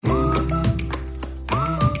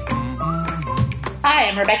Hi,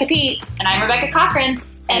 I'm Rebecca Pete. And I'm Rebecca Cochran.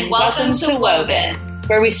 And welcome to Woven,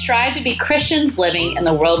 where we strive to be Christians living in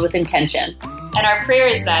the world with intention. And our prayer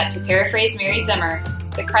is that, to paraphrase Mary Zimmer,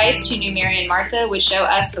 the Christ who knew Mary and Martha would show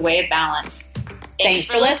us the way of balance. Thanks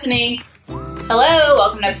for listening. Hello,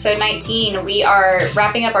 welcome to episode 19. We are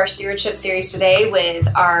wrapping up our stewardship series today with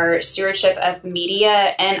our stewardship of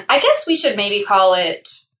media. And I guess we should maybe call it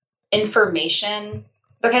information,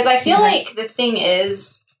 because I feel like the thing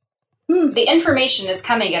is, the information is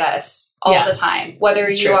coming at us all the time. Whether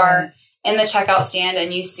you are in the checkout stand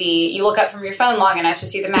and you look up from your phone long enough to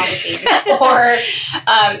see the magazine, or,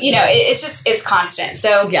 it's constant.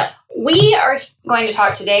 So we are going to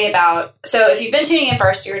talk today about, so if you've been tuning in for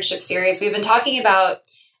our stewardship series, we've been talking about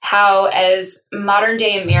how as modern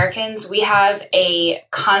day Americans, we have a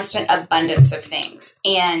constant abundance of things.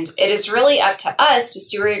 And it is really up to us to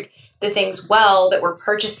steward the things well that we're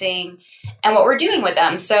purchasing and what we're doing with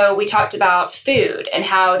them. So we talked about food and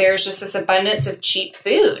how there's just this abundance of cheap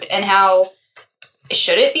food, and how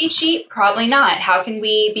should it be cheap? Probably not. How can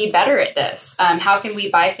we be better at this? How can we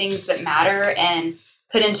buy things that matter and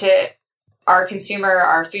put into our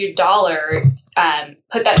food dollar,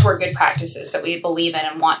 put that toward good practices that we believe in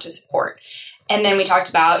and want to support. And then we talked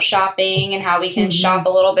about shopping and how we can shop a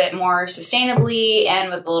little bit more sustainably and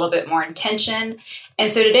with a little bit more intention. And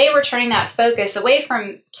so today we're turning that focus away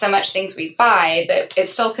from so much things we buy, but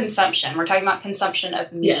it's still consumption. We're talking about consumption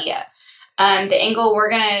of media. Yes. The angle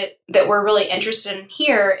that we're really interested in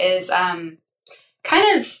here is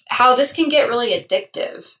kind of how this can get really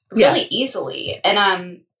addictive really easily. And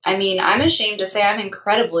I'm ashamed to say I'm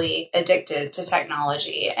incredibly addicted to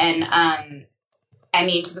technology. And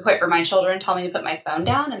to the point where my children tell me to put my phone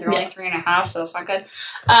down, and they're only 3.5, so that's not good.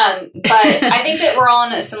 But I think that we're all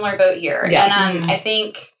in a similar boat here. Yeah. And I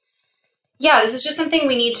think, this is just something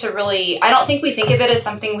we need to really, I don't think we think of it as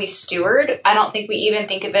something we steward. I don't think we even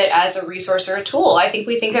think of it as a resource or a tool. I think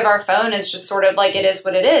we think of our phone as just sort of like it is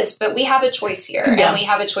what it is, but we have a choice here, and we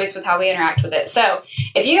have a choice with how we interact with it. So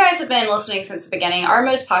if you guys have been listening since the beginning, our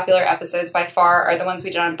most popular episodes by far are the ones we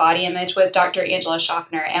did on body image with Dr. Angela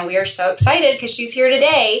Schaffner. And we are so excited because she's here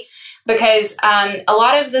today, because a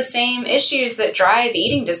lot of the same issues that drive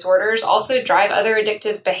eating disorders also drive other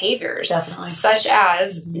addictive behaviors. Definitely. Such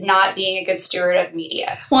as not being a good steward of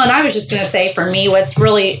media. Well, and I was just going to say, for me,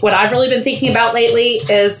 what I've really been thinking about lately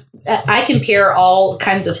is I compare all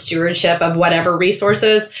kinds of stewardship of whatever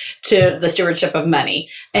resources to the stewardship of money.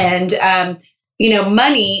 And,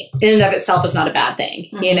 money in and of itself is not a bad thing.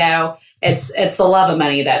 It's the love of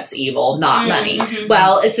money that's evil, not money.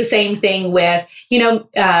 Well, it's the same thing with,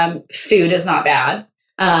 food is not bad.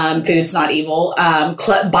 Food's not evil.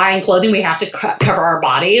 Buying clothing, we have to cover our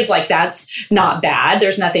bodies. Like, that's not bad.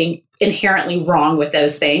 There's nothing inherently wrong with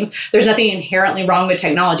those things. There's nothing inherently wrong with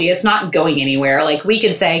technology. It's not going anywhere. Like, we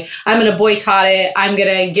can say, I'm going to boycott it. I'm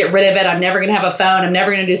going to get rid of it. I'm never going to have a phone. I'm never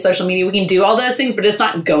going to do social media. We can do all those things, but it's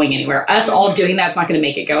not going anywhere. Us all doing that's not going to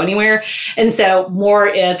make it go anywhere. And so more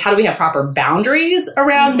is, how do we have proper boundaries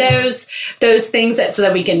around those things so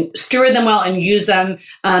that we can steward them well and use them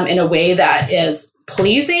in a way that is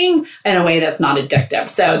pleasing, in a way that's not addictive.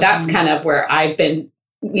 So that's kind of where I've been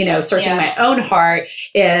searching my own heart,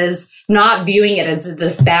 is not viewing it as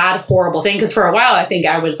this bad, horrible thing. Because for a while, I think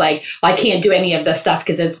I was like, I can't do any of this stuff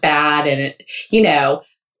because it's bad. And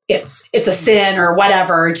it's a sin or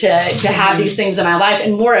whatever to have these things in my life,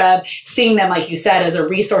 and more of seeing them, like you said, as a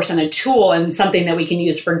resource and a tool and something that we can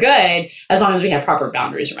use for good, as long as we have proper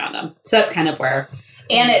boundaries around them. So that's kind of where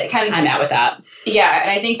I'm at with that. Yeah.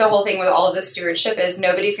 And I think the whole thing with all of this stewardship is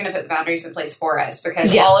nobody's going to put the boundaries in place for us,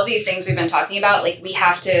 because all of these things we've been talking about, like, we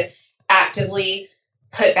have to actively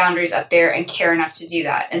put boundaries up there and care enough to do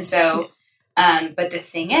that. And so, but the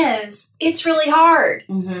thing is, it's really hard.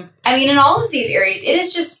 In all of these areas, it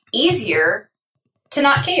is just easier to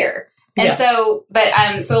not care. And so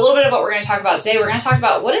a little bit of what we're going to talk about today, we're going to talk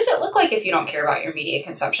about, what does it look like if you don't care about your media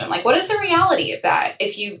consumption? Like, what is the reality of that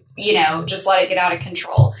if you just let it get out of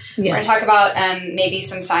control? We're going to talk about maybe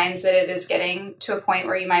some signs that it is getting to a point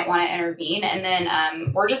where you might want to intervene. And then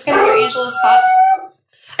we're just going to hear Angela's thoughts.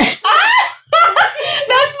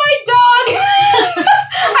 That's my dog.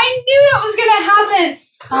 I knew that was going to happen.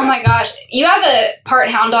 Oh my gosh. You have a part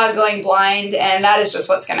hound dog going blind, and that is just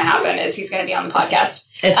what's going to happen, is he's going to be on the podcast.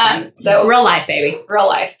 It's so real life, baby. Real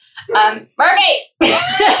life. Murphy!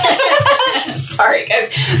 Sorry,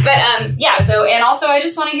 guys. But so, and also I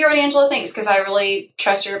just want to hear what Angela thinks, because I really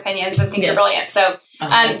trust your opinions and think you're brilliant. So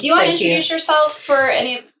do you want to introduce yourself for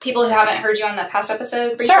any people who haven't heard you on the past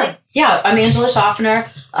episode briefly? Sure. Yeah, I'm Angela Schaffner.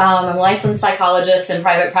 I'm a licensed psychologist in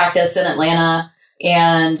private practice in Atlanta.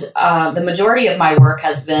 And the majority of my work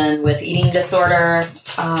has been with eating disorder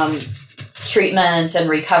treatment and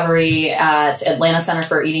recovery at Atlanta Center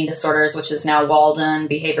for Eating Disorders, which is now Walden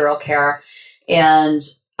Behavioral Care. And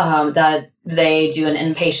that they do an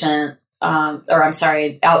outpatient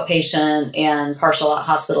and partial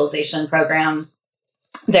hospitalization program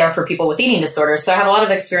there for people with eating disorders. So I have a lot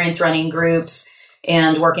of experience running groups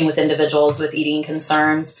and working with individuals with eating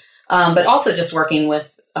concerns, but also just working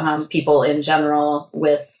with people in general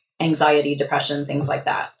with anxiety, depression, things like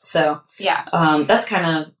that. So that's kind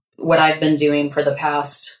of what I've been doing for the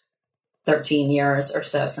past 13 years or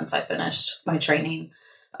so since I finished my training.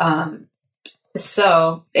 I'm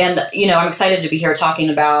excited to be here talking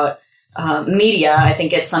about media. I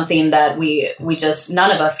think it's something that we just,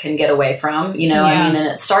 none of us can get away from, and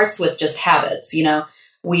it starts with just habits.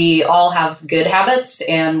 We all have good habits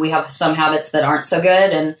and we have some habits that aren't so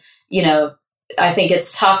good. And, I think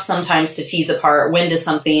it's tough sometimes to tease apart when does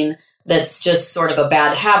something that's just sort of a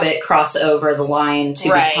bad habit cross over the line to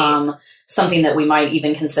become something that we might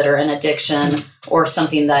even consider an addiction or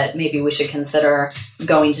something that maybe we should consider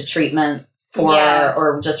going to treatment for,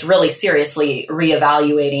 or just really seriously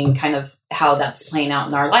reevaluating kind of how that's playing out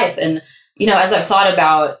in our life. And, as I've thought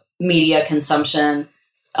about media consumption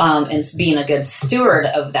and being a good steward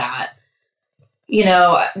of that,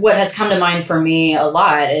 what has come to mind for me a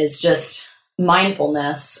lot is just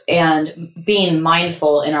mindfulness and being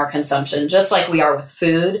mindful in our consumption, just like we are with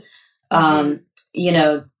food.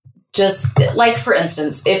 Just like, for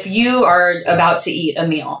instance, if you are about to eat a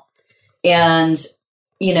meal and,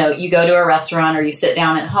 you go to a restaurant or you sit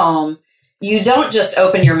down at home, you don't just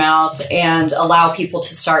open your mouth and allow people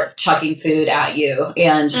to start chucking food at you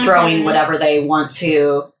and throwing whatever they want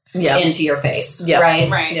to into your face, right?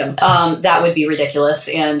 Right. That would be ridiculous.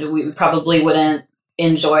 And we probably wouldn't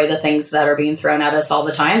enjoy the things that are being thrown at us all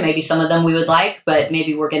the time. Maybe some of them we would like, but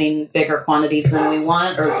maybe we're getting bigger quantities than we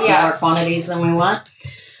want or smaller quantities than we want.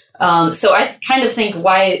 So I kind of think,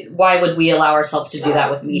 why would we allow ourselves to do that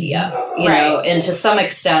with media? You know, and to some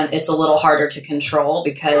extent, it's a little harder to control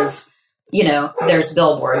because, there's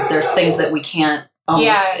billboards, there's things that we can't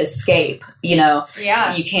almost escape.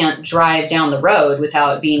 You can't drive down the road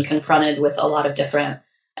without being confronted with a lot of different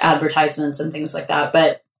advertisements and things like that.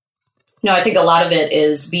 But no, I think a lot of it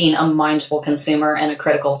is being a mindful consumer and a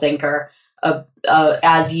critical thinker.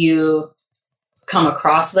 As you come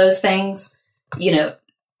across those things,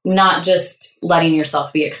 not just letting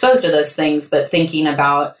yourself be exposed to those things, but thinking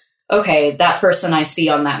about, okay, that person I see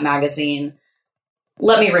on that magazine,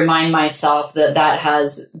 let me remind myself that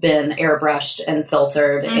has been airbrushed and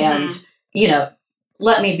filtered and,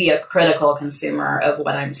 let me be a critical consumer of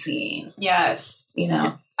what I'm seeing. Yes.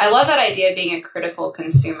 I love that idea of being a critical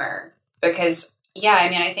consumer. Because,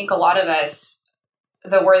 I think a lot of us,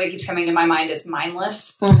 the word that keeps coming to my mind is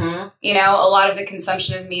mindless. A lot of the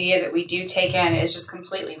consumption of media that we do take in is just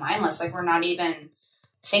completely mindless. Like, we're not even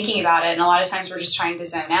thinking about it. And a lot of times we're just trying to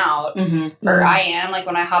zone out. Or I am, like,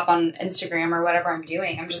 when I hop on Instagram or whatever I'm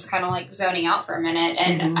doing, I'm just kind of, like, zoning out for a minute.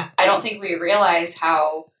 And I don't think we realize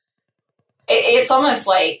how it's almost,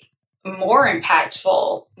 like, more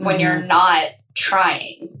impactful when you're not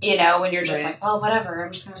trying, when you're just like, well, whatever,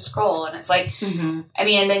 I'm just going to scroll. And it's like, and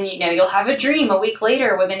then, you'll have a dream a week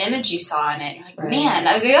later with an image you saw in it. And you're like, man,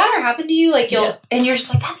 has that ever happened to you? Like, and you're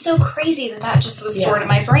just like, that's so crazy that just was stored in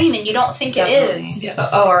my brain. And you don't think it is.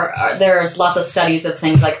 Or there's lots of studies of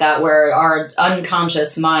things like that where our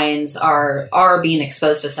unconscious minds are being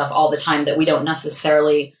exposed to stuff all the time that we don't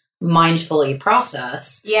necessarily mindfully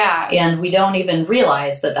process. And we don't even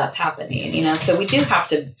realize that that's happening, so we do have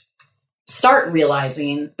to start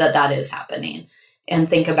realizing that is happening and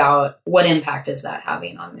think about what impact is that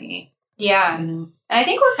having on me. And I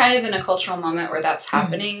think we're kind of in a cultural moment where that's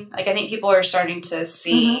happening. Like, I think people are starting to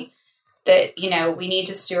see that, we need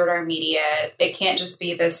to steward our media. It can't just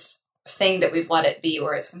be this thing that we've let it be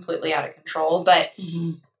where it's completely out of control. But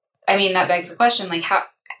that begs the question, like,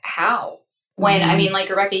 how? When, like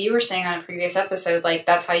Rebecca, you were saying on a previous episode, like,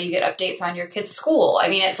 that's how you get updates on your kid's school.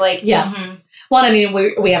 It's like, Well,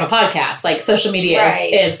 we have a podcast. Like, social media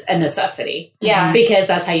is a necessity. Because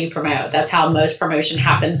that's how you promote. That's how most promotion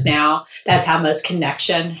happens now. That's how most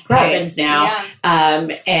connection happens now.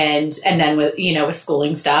 And then with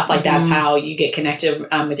schooling stuff, like that's how you get connected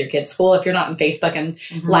with your kid's school. If you're not on Facebook and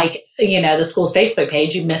the school's Facebook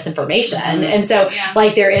page, you miss information. And so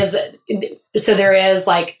there is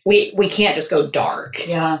like, we can't just go dark. We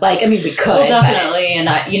could. Well, definitely. And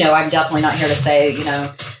I'm definitely not here to say,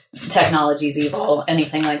 technology's evil,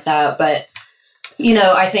 anything like that. But,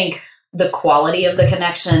 I think the quality of the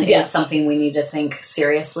connection is something we need to think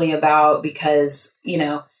seriously about because,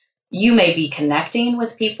 you may be connecting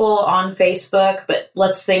with people on Facebook, but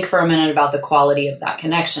let's think for a minute about the quality of that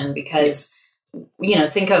connection, because,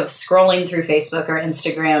 think of scrolling through Facebook or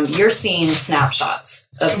Instagram, you're seeing snapshots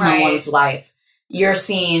of someone's life. You're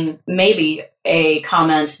seeing maybe a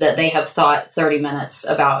comment that they have thought 30 minutes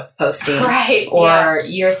about posting. Right. Or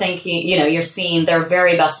you're thinking, you're seeing their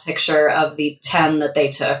very best picture of the 10 that they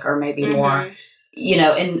took, or maybe more.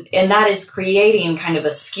 And that is creating kind of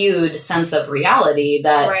a skewed sense of reality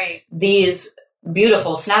that these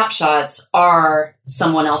beautiful snapshots are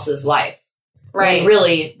someone else's life. Right. And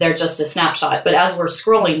really, they're just a snapshot. But as we're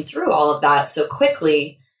scrolling through all of that so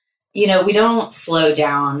quickly, we don't slow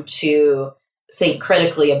down to think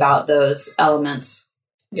critically about those elements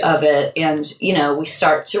of it. And, we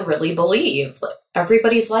start to really believe like,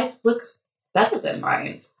 everybody's life looks better than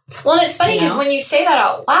mine. Well, and it's funny because when you say that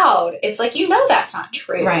out loud, it's like, that's not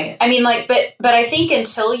true. Right. I mean, like, but I think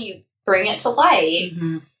until you bring it to light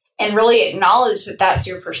and really acknowledge that that's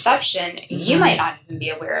your perception, you might not even be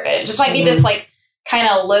aware of it. It just might be this like kind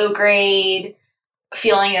of low grade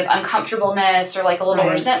feeling of uncomfortableness or like a little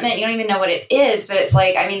resentment. You don't even know what it is, but it's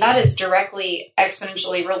like, I mean, that is directly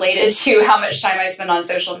exponentially related to how much time I spend on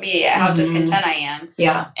social media, how discontent I am.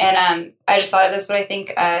 Yeah. And I just thought of this, but I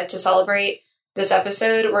think to celebrate this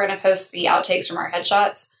episode, we're going to post the outtakes from our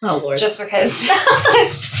headshots. Oh, Lord. Just because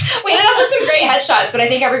we ended up with some great headshots, but I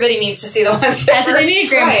think everybody needs to see the ones that That's an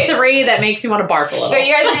Enneagram 3 that makes you want to barf a little. So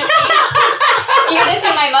you guys are going to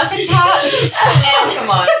see my muffin top and, come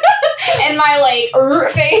on, and my like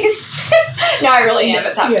face. No, I really am.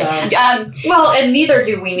 It's happening. Yeah. Well, and neither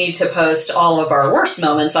do we need to post all of our worst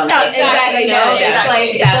moments on Facebook. Exactly. No, exactly. It's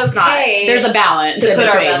like, That's it's okay. not, there's a balance to put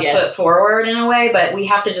our between, best foot forward in a way, but we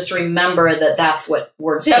have to just remember that that's what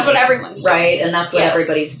we're doing. That's what everyone's doing. Right? And that's what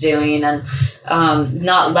everybody's doing. And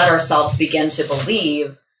not let ourselves begin to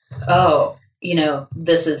believe,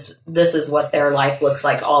 this is what their life looks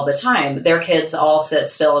like all the time. Their kids all sit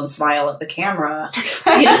still and smile at the camera.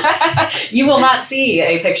 You will not see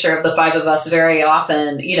a picture of the 5 of us very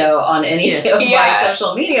often, on any of my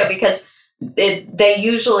social media, because they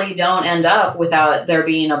usually don't end up without there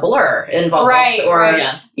being a blur involved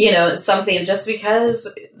or something, just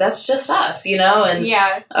because that's just us,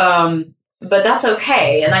 and but that's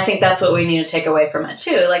okay. And I think that's what we need to take away from it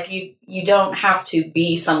too. Like you don't have to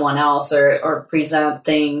be someone else or present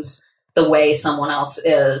things the way someone else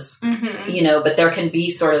is, but there can be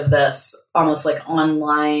sort of this almost like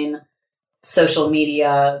online social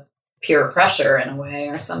media peer pressure in a way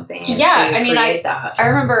or something. Yeah. I mean, I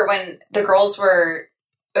remember when the girls it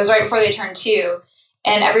was right before they turned 2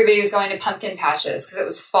 and everybody was going to pumpkin patches because it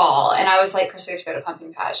was fall. And I was like, Chris, we have to go to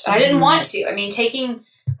pumpkin patch. And I didn't want to. I mean, taking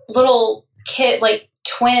little kid, like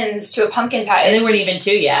twins to a pumpkin patch. And they weren't even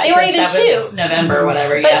 2 yet. They weren't even 2. November or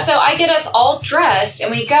whatever. But so I get us all dressed and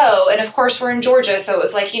we go. And of course we're in Georgia. So it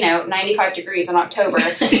was like, 95 degrees in October.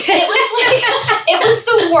 It was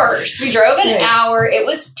the worst. We drove an hour. It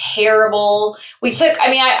was terrible.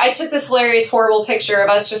 I took this hilarious, horrible picture of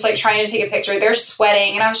us just like trying to take a picture. They're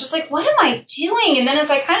sweating. And I was just like, what am I doing? And then as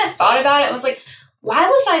I kind of thought about it, I was like, why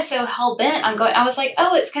was I so hell-bent on going? I was like,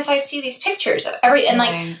 oh, it's because I see these pictures of and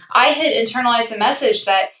like I had internalized the message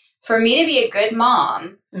that for me to be a good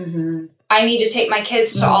mom, I need to take my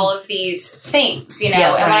kids to all of these things, and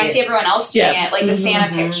when I see everyone else doing it, like the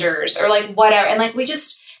Santa pictures or like whatever, and like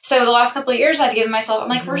so the last couple of years I've given myself, I'm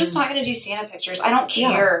like, we're just not going to do Santa pictures. I don't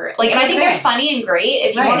care. Like, and I think they're funny and great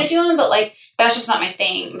if you want to do them, but like, that's just not my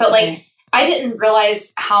thing. But like, I didn't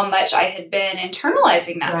realize how much I had been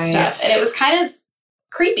internalizing that stuff. And it was kind of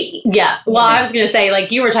creepy. Yeah. Well, I was going to say,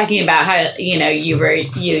 like, you were talking about how,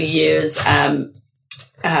 you use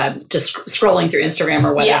just scrolling through Instagram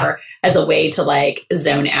or whatever as a way to like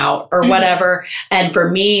zone out or whatever. And for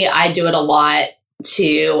me, I do it a lot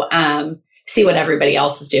to see what everybody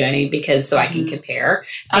else is doing because so I can compare.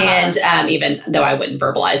 And even though I wouldn't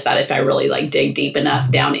verbalize that if I really like dig deep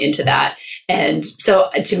enough down into that. And so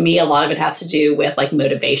to me, a lot of it has to do with like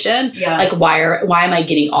motivation. Yeah. Like why am I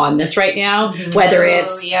getting on this right now? Whether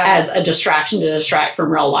it's as a distraction to distract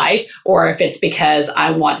from real life, or if it's because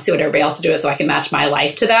I want to see what everybody else is doing so I can match my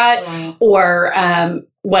life to that, or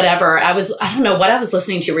whatever. I don't know what I was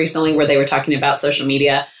listening to recently where they were talking about social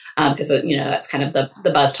media because that's kind of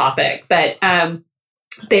the buzz topic. But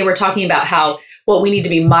they were talking about how what we need to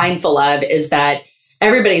be mindful of is that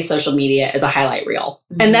everybody's social media is a highlight reel.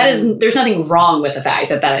 And that is, there's nothing wrong with the fact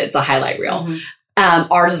that it's a highlight reel.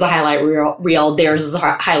 Ours is a highlight reel, theirs is a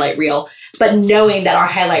highlight reel. But knowing that our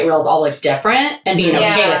highlight reels all look different and being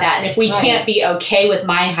okay with that. And if we can't be okay with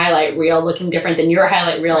my highlight reel looking different than your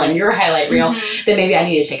highlight reel and your highlight reel, then maybe I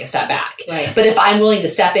need to take a step back. Right. But if I'm willing to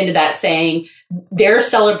step into that saying, they're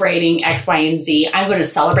celebrating X, Y, and Z, I'm going to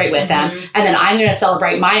celebrate with them. And then I'm going to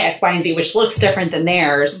celebrate my X, Y, and Z, which looks different than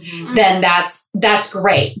theirs, then that's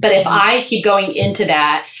great. But if I keep going into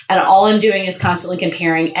that and all I'm doing is constantly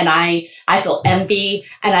comparing and I feel envy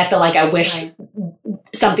and I feel like I wish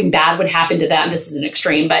something bad would happen to them. This is an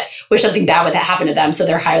extreme, but wish something bad would happen to them so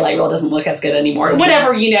their highlight reel doesn't look as good anymore.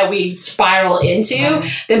 Whatever, we spiral into,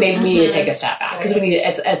 then maybe we need to take a step back because we need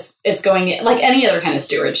it's going like any other kind of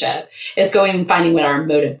stewardship. It's going and finding what our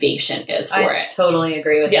motivation is for it. I totally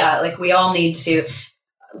agree with that. Like we all need to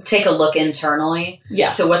take a look internally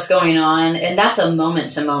to what's going on. And that's a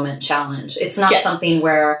moment to moment challenge. It's not something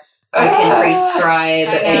where I can prescribe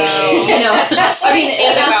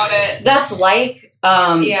that's like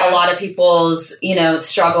a lot of people's,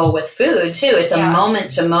 struggle with food too. It's a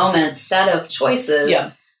moment to moment set of choices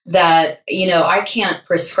that, I can't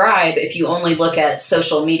prescribe. If you only look at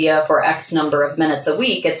social media for X number of minutes a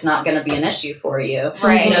week, it's not going to be an issue for you.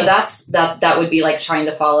 Right. That would be like trying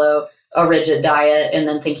to follow a rigid diet and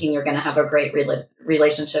then thinking you're going to have a great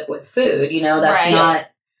relationship with food.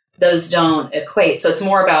 Those don't equate. So it's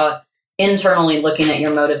more about internally looking at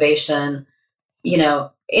your motivation,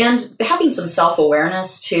 and having some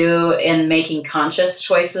self-awareness too, and making conscious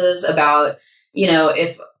choices about,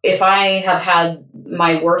 if I have had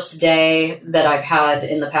my worst day that I've had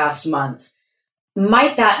in the past month,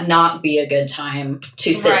 might that not be a good time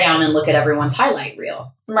to sit down and look at everyone's highlight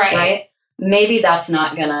reel? Right? Maybe that's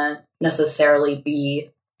not going to necessarily be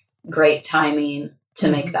great timing to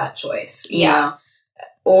make that choice. You know?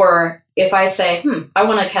 Or if I say, I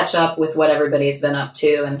want to catch up with what everybody's been up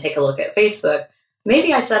to and take a look at Facebook,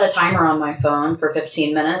 maybe I set a timer on my phone for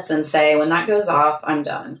 15 minutes and say, when that goes off, I'm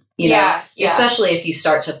done. Especially if you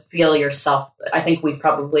start to feel yourself. I think we've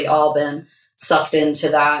probably all been sucked into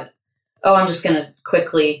that. Oh, I'm just going to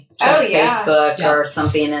quickly check Facebook or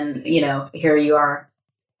something. And, here you are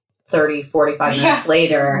 30, 45 minutes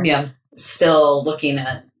later, still looking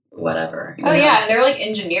at whatever. And they're like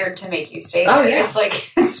engineered to make you stay there. It's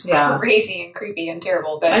like, it's crazy and creepy and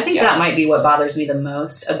terrible. But I think that might be what bothers me the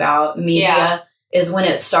most about media is when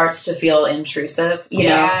it starts to feel intrusive. You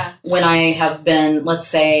know, when I have been, let's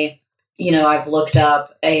say, I've looked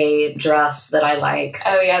up a dress that I like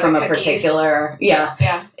from a particular,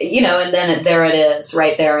 and then there it is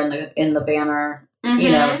right there in the banner.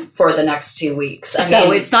 For the next 2 weeks.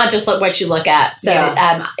 So it's not just what you look at. So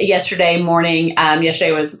yesterday morning,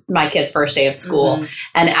 yesterday was my kid's first day of school.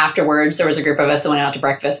 And afterwards, there was a group of us that went out to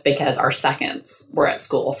breakfast because our seconds were at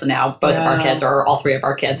school. So now both of our kids or all three of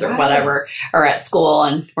our kids or whatever are at school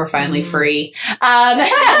and we're finally free. Not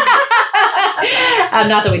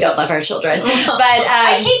that we don't love our children, but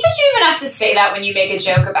I hate that you even have to say that when you make a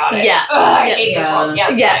joke about it. I hate this one.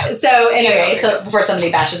 Yes. So anyway, so before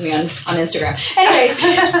somebody bashes me on Instagram. Anyways,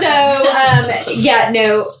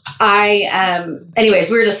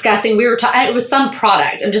 anyways, we were discussing, it was some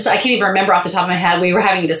product. I can't even remember off the top of my head. We were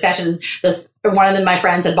having a discussion. One of my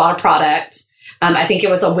friends had bought a product. I think it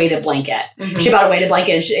was a weighted blanket. She bought a weighted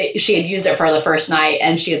blanket and she had used it for the first night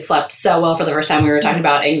and she had slept so well for the first time. We were talking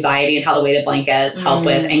about anxiety and how the weighted blankets help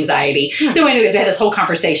with anxiety. So anyways, we had this whole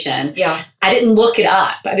conversation. I didn't look it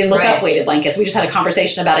up. I didn't look up weighted blankets. We just had a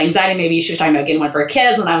conversation about anxiety. Maybe she was talking about getting one for her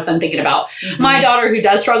kids. And I was then thinking about my daughter who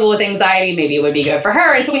does struggle with anxiety. Maybe it would be good for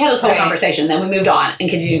her. And so we had this whole conversation. Then we moved on and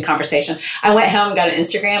continued conversation. I went home and got an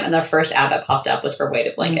Instagram and the first ad that popped up was for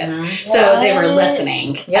weighted blankets. So they were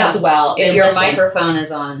listening as well. If your microphone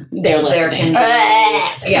is on, they're listening.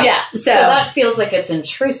 So that feels like it's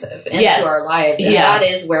intrusive into our lives. And that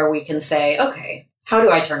is where we can say, okay, how do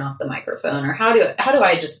I turn off the microphone? Or how do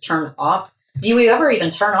I just turn off? Do we ever even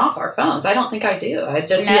turn off our phones? I don't think I do. I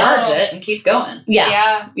just charge it and keep going.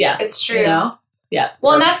 Yeah. It's true. Well,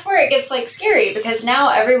 and that's where it gets scary because now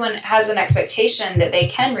everyone has an expectation that they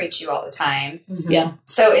can reach you all the time.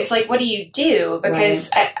 So it's what do you do? Because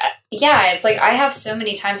it's I have so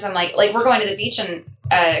many times I'm like we're going to the beach in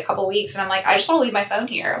a couple weeks and I'm I just want to leave my phone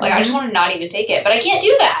here. I just want to not even take it, but I can't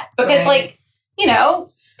do that because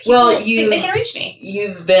people think they can reach me.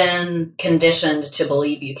 You've been conditioned to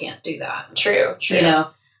believe you can't do that. True.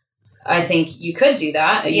 I think you could do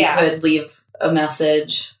that. You could leave a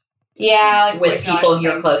message. With people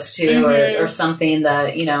you're close to or something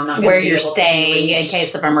that, not where you're staying in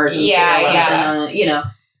case of emergency.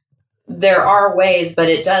 there are ways, but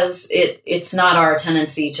it's not our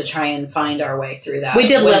tendency to try and find our way through that. We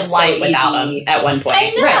did live so life without them at one point. I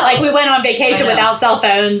know. Right. Like we went on vacation without cell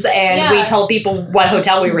phones and we told people what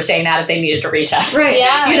hotel we were staying at if they needed to reach us. Right.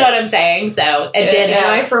 Yeah. You know what I'm saying? So it did. And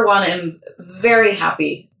I, for one, am very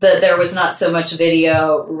happy that there was not so much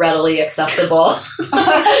video readily accessible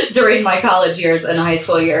during my college years and high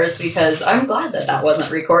school years, because I'm glad that wasn't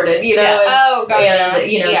recorded, you know? Yeah. Oh, God.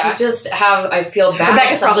 And, you know, to just have, I feel bad.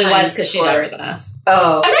 Rebecca probably was sometimes because she's younger than us.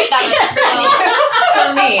 Oh. I'm not that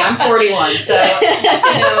For me, I'm 41, so, you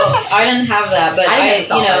know, I didn't have that, but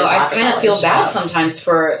I kind of feel bad sometimes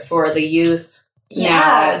for the youth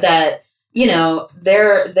now that, you know,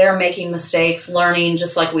 they're making mistakes, learning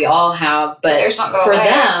just like we all have, but for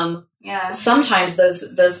them, sometimes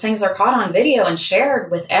those things are caught on video and shared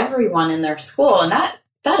with everyone in their school, and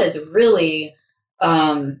that is really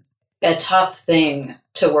a tough thing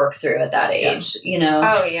to work through at that age, you know.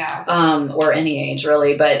 Oh yeah. Or any age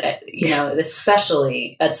really, but you know,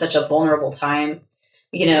 especially at such a vulnerable time,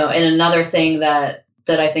 you know. And another thing that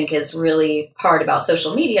I think is really hard about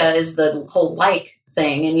social media is the whole like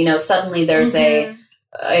thing, and you know, suddenly there's a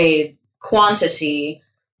quantity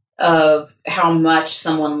of how much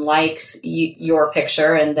someone likes your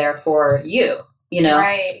picture and therefore you know,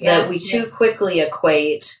 that we too quickly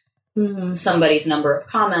equate somebody's number of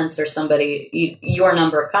comments or your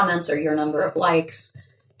number of comments or your number of likes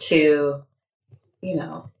to, you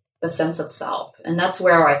know, a sense of self. And that's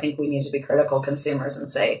where I think we need to be critical consumers and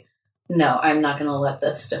say, no, I'm not going to let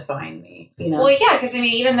this define me, you know? Well, yeah, because I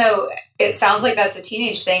mean, even though it sounds like that's a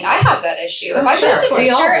teenage thing, I have that issue. If I post a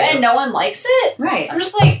picture and no one likes it, right, I'm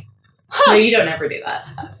just like, no, you don't ever do that.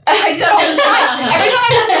 I do that all the time. Every time I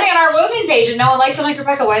post something on our woven page and no one likes it, I'm like,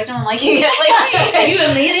 Rebecca, why is no one liking it? Like, you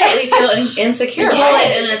immediately feel insecure about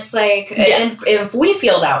it, and it's like, if we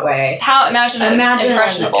feel that way, imagine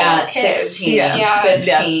impressionable at kids. 16,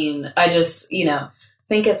 15, I just, you know,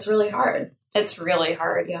 think it's really hard. It's really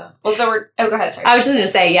hard. Yeah. Well, so go ahead, sorry. I was just going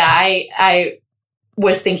to say, I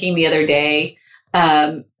was thinking the other day,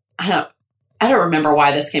 I don't remember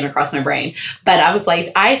why this came across my brain, but I was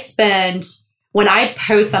like, when I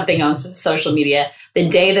post something on social media, the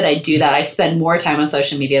day that I do that, I spend more time on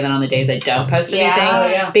social media than on the days I don't post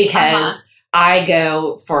anything because I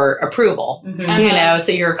go for approval, you know,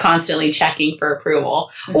 so you're constantly checking for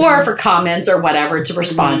approval or for comments or whatever to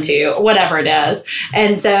respond to, whatever it is.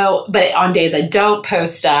 And so, but on days I don't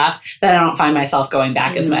post stuff, then I don't find myself going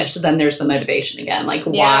back as much. So then there's the motivation again. Like,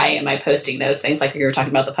 why am I posting those things? Like you were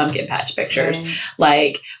talking about the pumpkin patch pictures.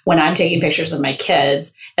 Like when I'm taking pictures of my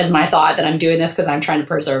kids, is my thought that I'm doing this because I'm trying to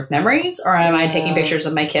preserve memories, or am I taking pictures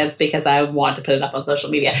of my kids because I want to put it up on social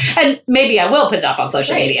media? And maybe I will put it up on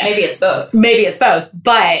social media. Maybe it's both. Maybe it's both,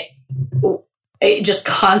 but just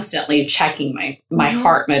constantly checking my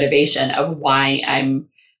heart motivation of why I'm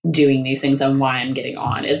doing these things and why I'm getting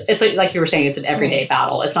on. It's like you were saying, it's an everyday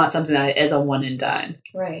battle. It's not something that is a one and done.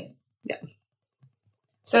 Right. Yeah.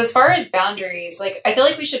 So as far as boundaries, like I feel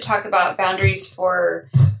like we should talk about boundaries for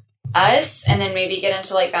us and then maybe get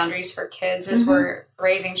into like boundaries for kids as we're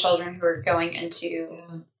raising children who are going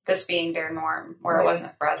into this being their norm where it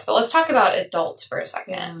wasn't for us. But let's talk about adults for a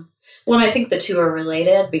second. Yeah. Well, and I think the two are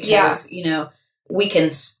related because, you know, we can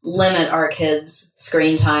limit our kids'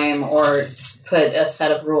 screen time or put a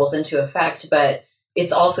set of rules into effect, but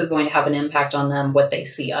it's also going to have an impact on them what they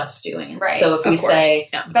see us doing. Right. So if we say,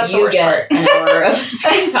 that's you get an hour of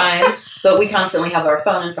screen time, but we constantly have our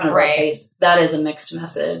phone in front of our face, that is a mixed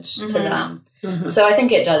message to them. So I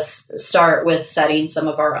think it does start with setting some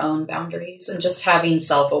of our own boundaries and just having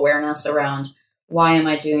self-awareness around, why am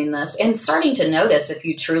I doing this? And starting to notice if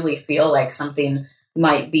you truly feel like something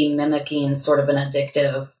might be mimicking sort of an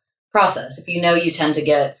addictive process. If you know you tend to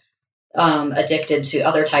get addicted to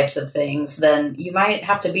other types of things, then you might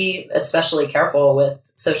have to be especially careful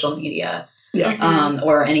with social media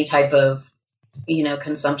or any type of, you know,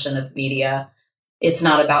 consumption of media. It's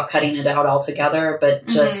not about cutting it out altogether, but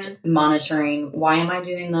just monitoring, why am I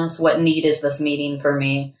doing this? What need is this meeting for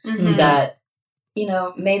me that, you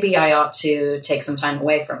know, maybe I ought to take some time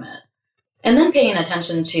away from it. And then paying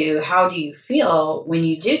attention to how do you feel when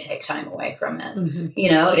you do take time away from it?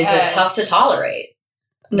 You know, is it tough to tolerate?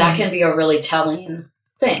 That can be a really telling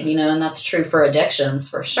thing, you know, and that's true for addictions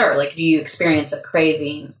for sure. Like, do you experience a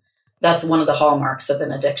craving? That's one of the hallmarks of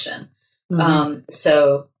an addiction.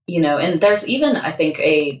 So, you know, and there's even, I think,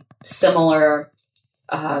 a similar,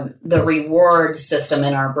 the reward system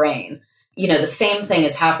in our brain. You know, the same thing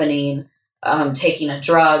is happening taking a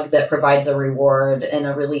drug that provides a reward and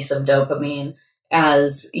a release of dopamine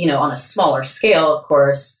as, you know, on a smaller scale, of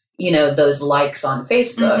course, you know, those likes on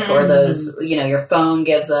Facebook or those, you know, your phone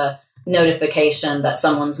gives a notification that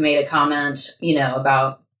someone's made a comment,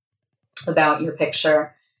 about your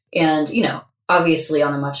picture. And, obviously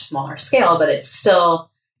on a much smaller scale, but it's still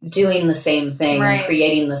doing the same thing and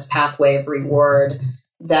creating this pathway of reward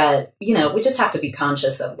that, we just have to be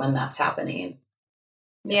conscious of when that's happening.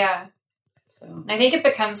 Yeah. So I think it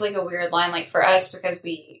becomes like a weird line, like for us, because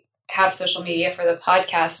we have social media for the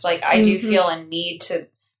podcast, like I do feel a need to,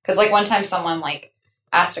 because like one time someone like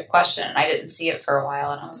asked a question and I didn't see it for a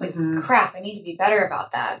while and I was like, crap, I need to be better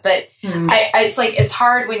about that. But it's like, it's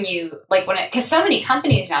hard when you like because so many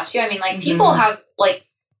companies now too. I mean, like people have like,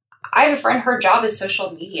 I have a friend, her job is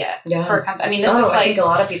social media for a company. I mean, this is like I think a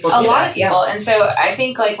lot of people do a lot of people. Yeah. And so I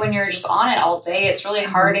think like when you're just on it all day, it's really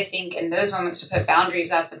hard, I think, in those moments to put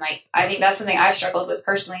boundaries up. And like, I think that's something I've struggled with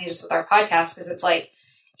personally, just with our podcast, because it's like,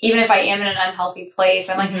 even if I am in an unhealthy place,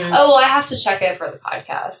 I'm like, oh, well, I have to check it for the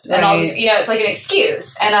podcast. And I'll just, it's like an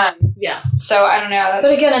excuse. And so I don't know.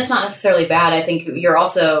 But again, it's not necessarily bad. I think you're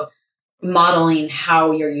also modeling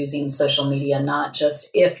how you're using social media, not just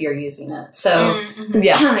if you're using it. So,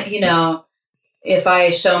 if I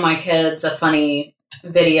show my kids a funny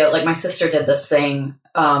video, like my sister did this thing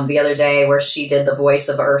the other day where she did the voice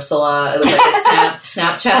of Ursula. It was like a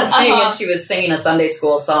Snapchat thing, and she was singing a Sunday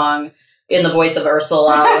school song in the voice of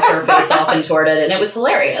Ursula with her face all contorted, and it was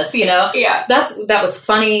hilarious, Yeah. That was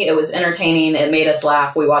funny. It was entertaining. It made us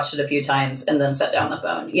laugh. We watched it a few times and then set down the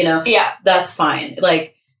phone, Yeah. That's fine.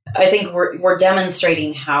 Like, I think we're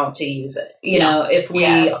demonstrating how to use it.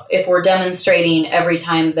 If we're demonstrating every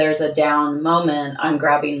time there's a down moment, I'm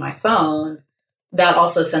grabbing my phone, that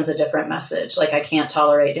also sends a different message. Like, I can't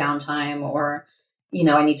tolerate downtime, or,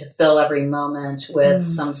 I need to fill every moment with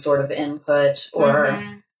some sort of input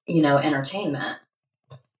or, entertainment.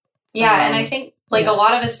 Yeah. And I think like a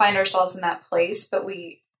lot of us find ourselves in that place, but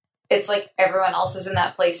it's like everyone else is in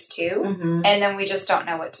that place too. And then we just don't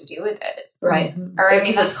know what to do with it. Right. Or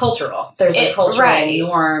because it's cultural. There's a cultural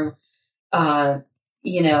norm, where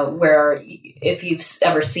if you've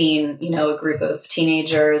ever seen, a group of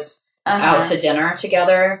teenagers out to dinner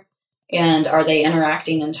together, and are they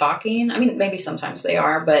interacting and talking? I mean, maybe sometimes they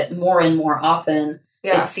are, but more and more often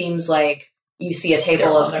it seems like you see a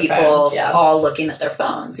table of people all looking at their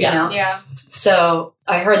phones, Yeah. So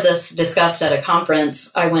I heard this discussed at a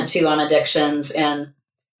conference I went to on addictions, and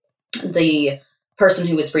the person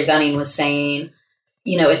who was presenting was saying,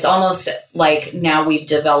 it's almost like now we've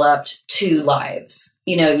developed two lives.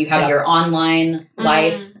 You have your online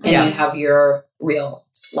life and you have your real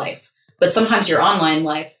life. But sometimes your online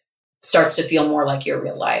life starts to feel more like your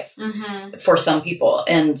real life for some people.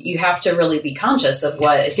 And you have to really be conscious of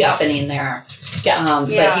what is happening there.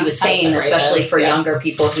 But he was saying, especially for younger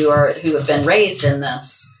people who have been raised in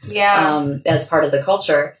this as part of the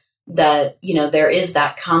culture, that, there is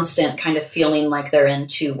that constant kind of feeling like they're in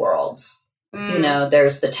two worlds.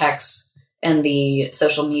 There's the text and the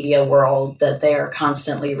social media world that they are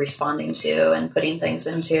constantly responding to and putting things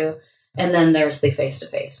into. And then there's the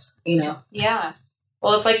face-to-face, Yeah.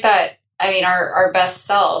 Well, it's like that. I mean, our best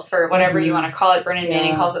self, or whatever you want to call it. Brennan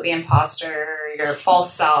Manning calls it the imposter, your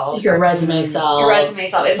false self, your resume self. Your resume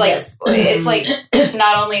self. It's like it's like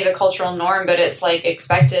not only the cultural norm, but it's like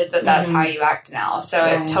expected that that's how you act now. So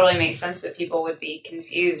it totally makes sense that people would be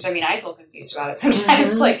confused. I mean, I feel confused about it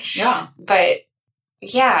sometimes. But that's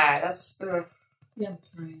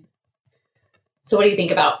right. So what do you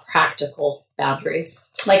think about practical boundaries?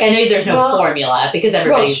 Like, I know there's no formula because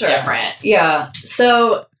everybody's different. Yeah.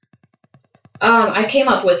 So I came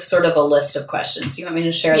up with sort of a list of questions. Do you want me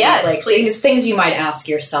to share these? Like, please. Things you might ask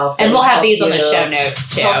yourself. And we'll have these on the show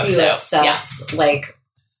notes too. Help you assess, like,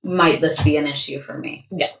 might this be an issue for me?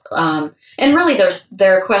 Yeah. And really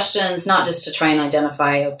there are questions not just to try and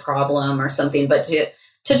identify a problem or something, but to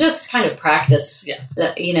just kind of practice,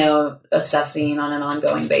 assessing on an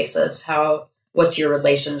ongoing basis what's your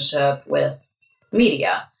relationship with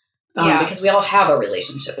media? Because we all have a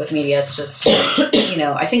relationship with media. It's just,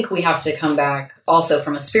 I think we have to come back also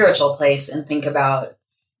from a spiritual place and think about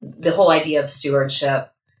the whole idea of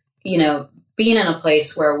stewardship, being in a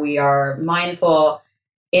place where we are mindful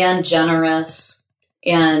and generous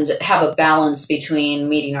and have a balance between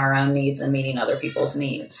meeting our own needs and meeting other people's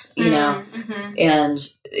needs,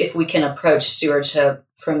 and if we can approach stewardship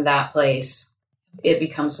from that place, it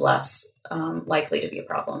becomes less likely to be a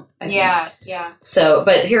problem. I think. Yeah. So,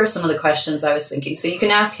 but here are some of the questions I was thinking. So you can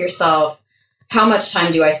ask yourself, how much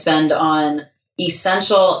time do I spend on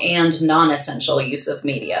essential and non-essential use of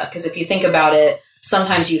media? Because if you think about it,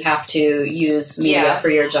 sometimes you have to use media for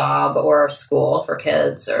your job or school for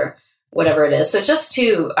kids or whatever it is. So just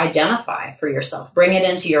to identify for yourself, bring it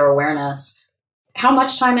into your awareness. How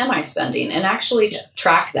much time am I spending? And actually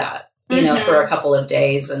track that. you know, for a couple of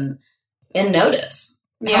days and notice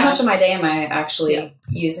how much of my day am I actually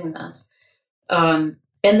using this. And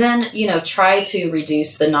then, you know, try to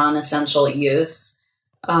reduce the non-essential use.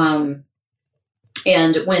 And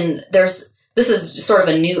when this is sort of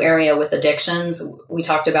a new area with addictions. We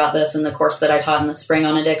talked about this in the course that I taught in the spring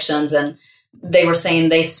on addictions, and they were saying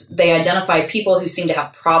they identify people who seem to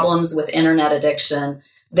have problems with internet addiction.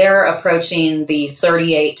 They're approaching the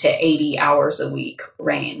 38 to 80 hours a week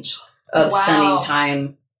range of spending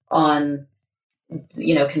time on,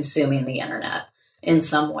 you know, consuming the internet in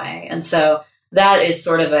some way. And so that is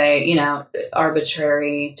sort of a, you know,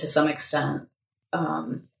 arbitrary to some extent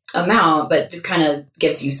amount, but it kind of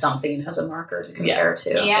gives you something as a marker to compare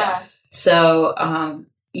to. Yeah. So,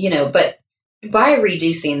 you know, but by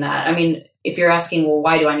reducing that, I mean, if you're asking, well,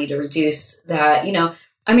 why do I need to reduce that? You know,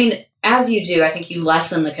 I mean, as you do, I think you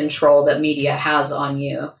lessen the control that media has on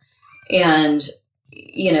you. And,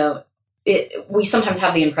 you know, we sometimes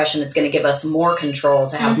have the impression it's going to give us more control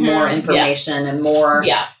to have more information and more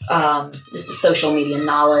social media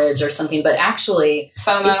knowledge or something, but actually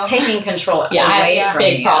FOMO. It's taking control away from I have a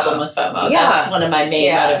big you. problem with FOMO. That's one of my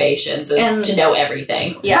main motivations is to know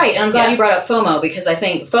everything. Right, and I'm glad you brought up FOMO because I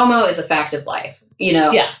think FOMO is a fact of life. You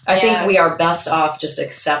know, I think we are best off just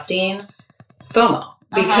accepting FOMO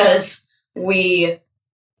because we,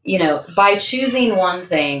 you know, by choosing one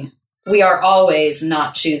thing, we are always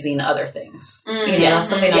not choosing other things. You know, that's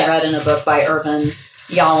something I read in a book by Irvin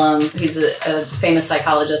Yalom, who's a famous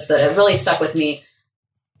psychologist that really stuck with me.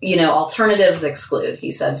 You know, alternatives exclude, he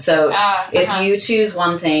said. So if you choose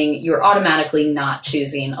one thing, you're automatically not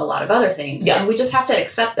choosing a lot of other things. And we just have to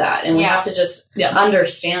accept that. And we have to just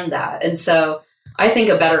understand that. And so I think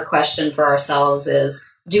a better question for ourselves is,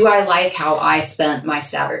 do I like how I spent my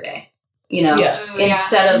Saturday? You know,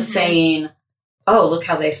 instead of saying, oh, look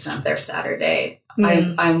how they spent their Saturday.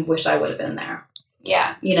 I wish I would have been there.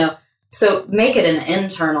 Yeah. You know, so make it an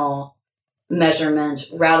internal measurement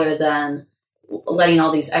rather than letting all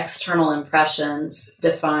these external impressions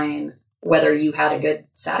define whether you had a good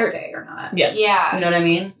Saturday or not. Yeah. You know what I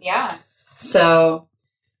mean? Yeah. So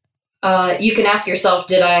you can ask yourself,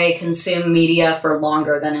 did I consume media for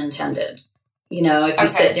longer than intended? You know, if you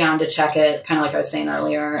sit down to check it, kind of like I was saying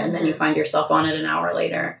earlier, and then you find yourself on it an hour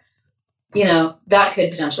later, you know, that could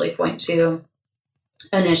potentially point to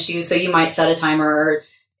an issue. So you might set a timer or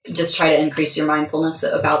just try to increase your mindfulness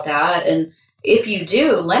about that. And if you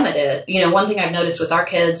do limit it, you know, one thing I've noticed with our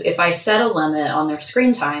kids, if I set a limit on their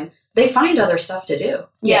screen time, they find other stuff to do.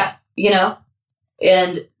 Yeah. You know,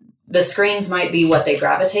 and the screens might be what they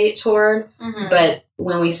gravitate toward. But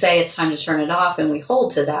when we say it's time to turn it off and we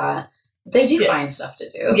hold to that, they do find stuff to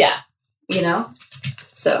do. Yeah. You know?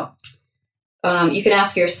 So you can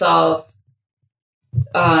ask yourself,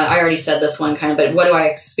 I already said this one kind of, but what do I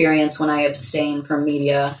experience when I abstain from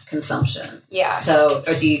media consumption? Yeah. So,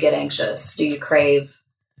 or do you get anxious? Do you crave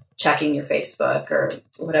checking your Facebook or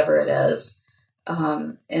whatever it is?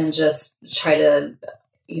 And just try to,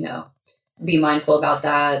 you know, be mindful about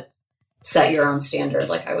that. Set your own standard,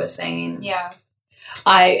 like I was saying. Yeah.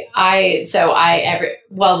 The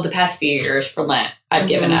past few years for Lent, I've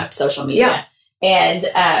given up social media. And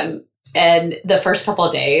the first couple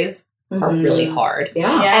of days are really hard.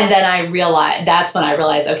 And then that's when I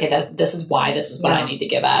realized, okay, this is what I need to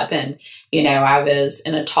give up. And, you know, I was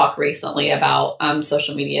in a talk recently about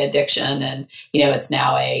social media addiction, and, you know, it's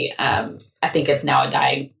now I think it's now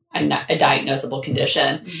a diagnosable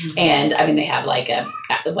condition. And I mean, they have like I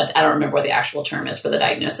don't remember what the actual term is for the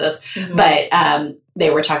diagnosis, but they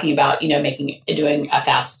were talking about, you know, doing a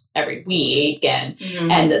fast every week. And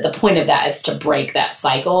the point of that is to break that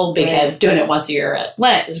cycle, because doing it once a year at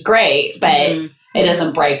Lent is great, but it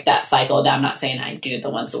doesn't break that cycle. I'm not saying I do the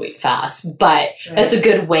once a week fast, but that's a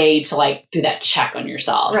good way to like do that check on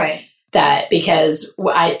yourself. Right. That because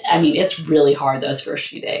I mean, it's really hard those first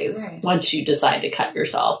few days once you decide to cut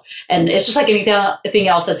yourself. And it's just like anything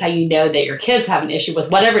else, that's how you know that your kids have an issue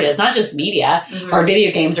with whatever it is, not just media or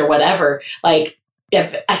video games or whatever. Like,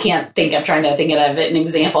 if I'm trying to think of an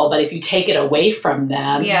example, but if you take it away from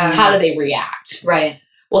them, how do they react? Right.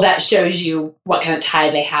 Well, that shows you what kind of tie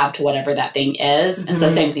they have to whatever that thing is. And so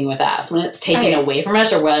same thing with us. When it's taken away from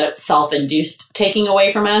us, or when it's self-induced taking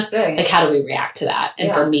away from us, like how do we react to that?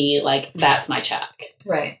 And for me, like that's my check.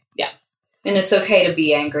 Right. Yeah. And it's okay to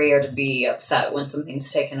be angry or to be upset when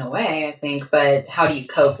something's taken away, I think. But how do you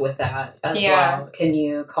cope with that as well? Can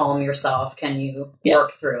you calm yourself? Can you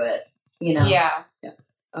work through it? You know? Yeah.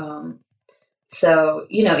 So,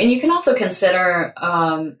 you know, and you can also consider,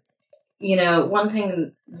 you know, one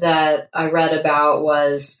thing that I read about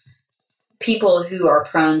was people who are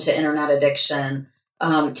prone to internet addiction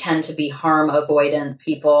tend to be harm avoidant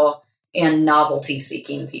people and novelty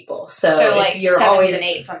seeking people. So like you're 7s always and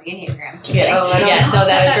 8s on the Enneagram. Just yeah, no,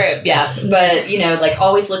 that's true. Yeah, but like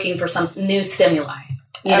always looking for some new stimuli.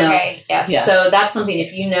 You know? Okay. Yes. Yeah. So that's something.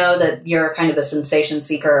 If you know that you're kind of a sensation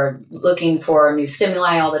seeker, looking for new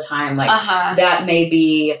stimuli all the time, like that may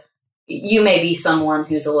be, you may be someone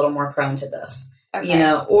who's a little more prone to this.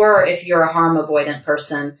 Okay. Or if you're a harm avoidant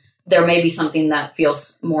person, there may be something that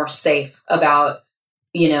feels more safe about,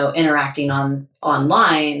 interacting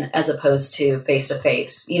online as opposed to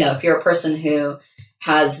face-to-face. If you're a person who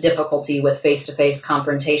has difficulty with face-to-face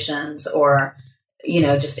confrontations or,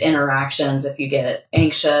 just interactions, if you get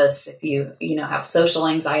anxious, if you, have social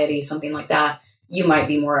anxiety, something like that, you might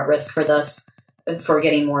be more at risk for this, for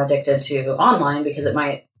getting more addicted to online, because it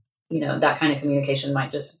might, that kind of communication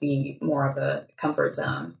might just be more of a comfort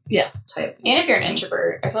zone type. And if you're an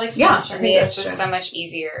introvert, I feel like sometimes for me it's just so much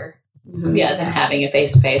easier. Mm-hmm. Yeah, than having a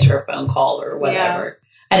face-to-face or a phone call or whatever.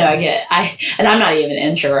 I know and I'm not even an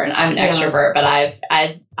introvert, and I'm an extrovert, but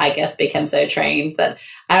I guess become so trained that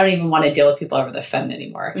I don't even want to deal with people over the phone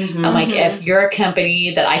anymore. Mm-hmm. I'm like, if you're a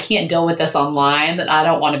company that I can't deal with this online, then I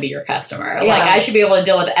don't want to be your customer. Yeah. Like, I should be able to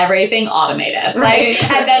deal with everything automated. Right. Like,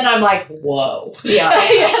 and then I'm like, whoa. Yeah.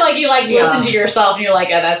 Like, you listen to yourself and you're like,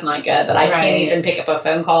 oh, that's not good. That I can't even pick up a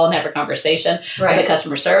phone call and have a conversation with a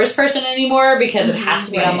customer service person anymore because it has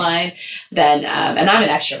to be online. Then, and I'm an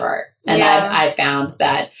extrovert. And I've found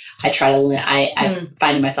that I try to, I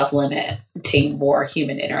find myself limiting more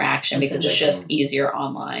human interaction because it's just easier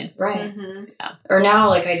online. Right. Mm-hmm. Yeah. Or now,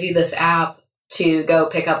 like, I do this app to go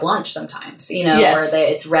pick up lunch sometimes, where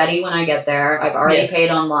it's ready when I get there. I've already paid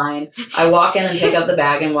online. I walk in and pick up the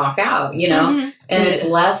bag and walk out, and it's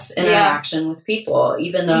less interaction with people,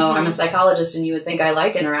 even though I'm a psychologist and you would think I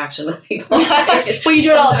like interaction with people. Well, you do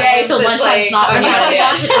it all day, so lunchtime's not when you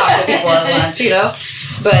want to talk to people at lunch,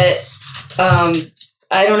 But,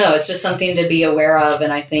 I don't know. It's just something to be aware of.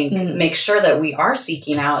 And I think make sure that we are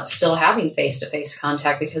seeking out still having face-to-face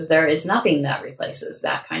contact, because there is nothing that replaces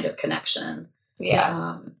that kind of connection.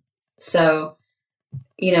 Yeah. So,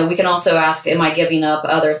 we can also ask, am I giving up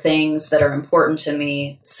other things that are important to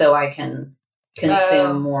me so I can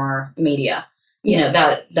consume more media?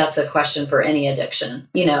 That's a question for any addiction.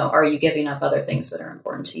 Are you giving up other things that are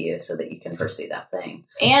important to you so that you can pursue that thing?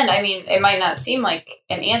 And I mean, it might not seem like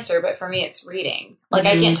an answer, but for me, it's reading. Like,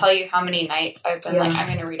 I can't tell you how many nights I've been like, I'm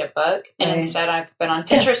going to read a book. And instead I've been on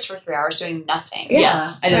Pinterest for 3 hours doing nothing.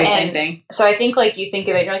 Yeah. I do the same thing. So I think, like, you think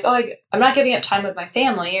of it, you're like, oh, I'm not giving up time with my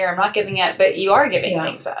family, or I'm not giving up, but you are giving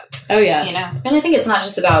things up. Oh, yeah. And I think it's not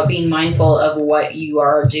just about being mindful of what you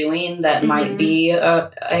are doing that might be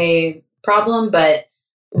a problem, but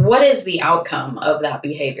what is the outcome of that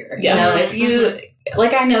behavior? If you,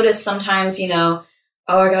 like, I notice sometimes,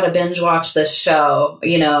 I got to binge watch this show,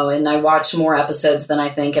 and I watch more episodes than I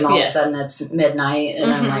think, and all of a sudden it's midnight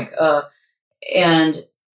and I'm like, and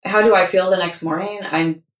how do I feel the next morning?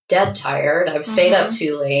 I'm dead tired. I've stayed up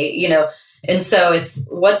too late, and so it's,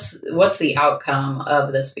 what's the outcome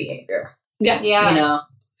of this behavior? Yeah.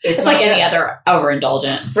 It's like any other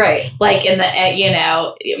overindulgence. Right. Like in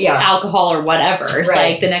the, alcohol or whatever.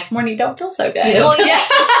 Right. Like the next morning you don't feel so good. Well, yeah.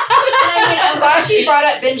 I mean, I'm glad you brought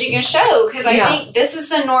up binging a show, because I think this is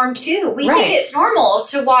the norm too. We think it's normal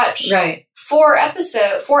to watch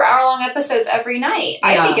 4-hour-long episodes every night.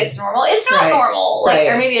 I think it's normal. It's not normal. Like,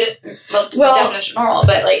 or maybe the definition of normal,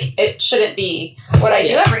 but like, it shouldn't be what I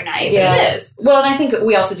do every night, but it is. Well, and I think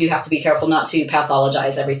we also do have to be careful not to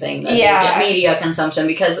pathologize everything that is media consumption,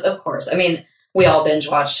 because of course, I mean, we all binge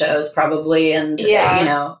watch shows probably, and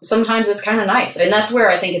sometimes it's kind of nice, and that's where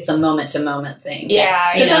I think it's a moment to moment thing.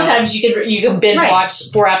 Yeah, because sometimes you can binge watch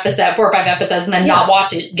 4 or 5 episodes and then not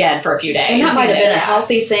watch it again for a few days, and that might have been a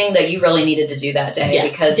healthy thing that you really needed to do that day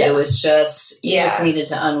because it was just you just needed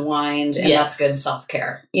to unwind, and that's good self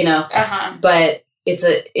care. But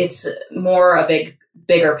it's more a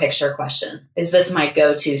bigger picture question. Is this my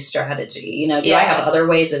go to strategy? Do I have other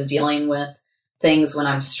ways of dealing with things when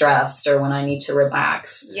I'm stressed or when I need to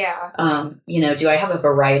relax? Yeah. Do I have a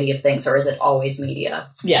variety of things, or is it always media?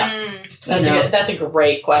 Yeah. That's a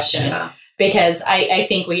great question. Yeah. Because I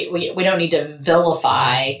think we don't need to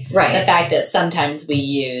vilify the fact that sometimes we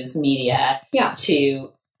use media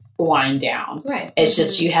to wind down. Right. It's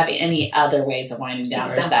just, you have any other ways of winding down, or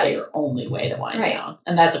is that your only way to wind down?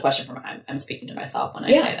 And that's a question from I'm speaking to myself when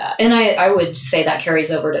I say that. And I would say that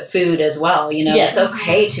carries over to food as well. It's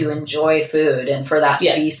okay to enjoy food and for that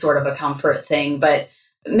to be sort of a comfort thing, but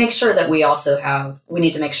make sure that we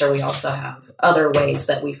need to make sure we also have other ways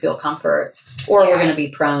that we feel comfort, or we're going to be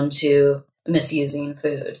prone to misusing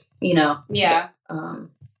food, Yeah.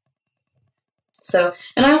 So,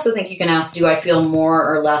 and I also think you can ask, do I feel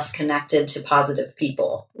more or less connected to positive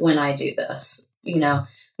people when I do this? You know,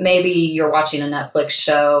 maybe you're watching a Netflix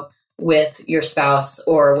show with your spouse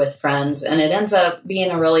or with friends, and it ends up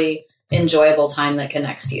being a really enjoyable time that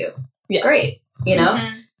connects you. Yeah. Great. You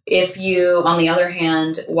know, if you, on the other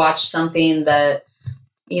hand, watch something that,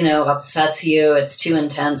 you know, upsets you, it's too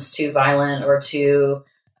intense, too violent, or too,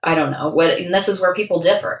 I don't know what, and this is where people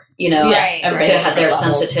differ, you know, Right. to have their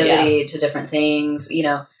sensitivity to different things, you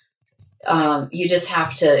know, you just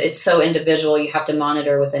have to, it's so individual. You have to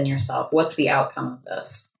monitor within yourself. What's the outcome of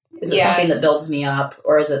this? Is it something that builds me up,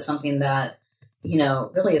 or is it something that, you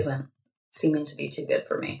know, really isn't seeming to be too good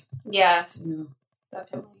for me? Yes. You know?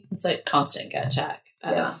 Definitely. It's a constant gut check.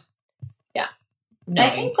 Yeah. I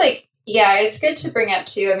think, like, it's good to bring up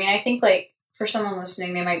too. I mean, I think, like, for someone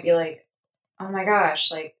listening, they might be like, oh my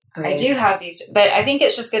gosh, like, I do have these, but I think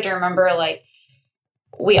it's just good to remember, like,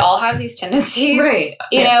 we all have these tendencies, Right?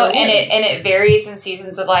 You know, and it varies in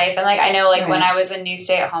seasons of life. And, like, I know, like, when I was a new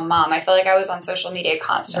stay-at-home mom, I felt like I was on social media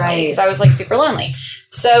constantly because I was, like, super lonely.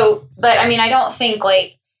 So, but I mean, I don't think,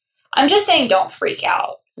 like, I'm just saying, don't freak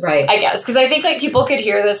out, Right. I guess, because I think, like, people could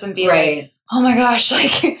hear this and be like, oh my gosh,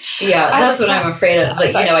 like, yeah, that's what I'm afraid of.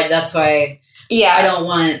 But you know, that's why. Yeah. I don't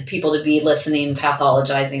want people to be listening,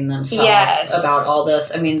 pathologizing themselves about all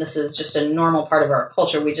this. I mean, this is just a normal part of our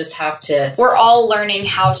culture. We just have to. We're all learning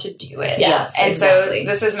how to do it. Yes, and exactly. so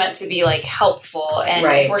this is meant to be, like, helpful. And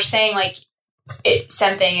if we're saying, like, it's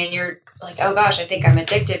something and you're like, oh gosh, I think I'm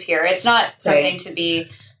addictive here. It's not something to be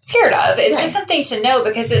scared of. It's just something to know,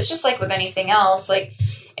 because it's just like with anything else. Like,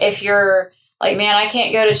 if you're like, man, I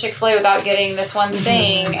can't go to Chick-fil-A without getting this one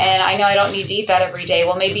thing, and I know I don't need to eat that every day.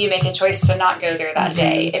 Well, maybe you make a choice to not go there that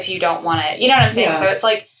day if you don't want it. You know what I'm saying? Yeah. So it's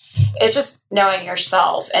like, it's just knowing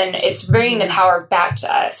yourself, and it's bringing the power back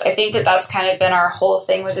to us. I think that that's kind of been our whole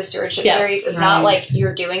thing with the stewardship series. It's not like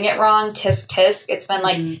you're doing it wrong, tisk tisk. It's been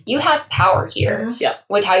like, you have power here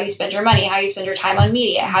with how you spend your money, how you spend your time on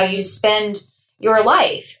media, how you spend your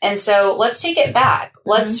life. And so let's take it back.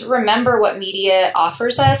 Let's remember what media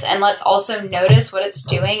offers us, and let's also notice what it's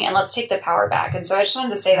doing, and let's take the power back. And so I just wanted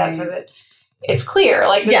to say that so that it's clear.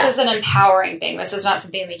 Like, this is an empowering thing. This is not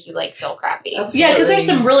something to make you, like, feel crappy. Absolutely. Yeah, because there's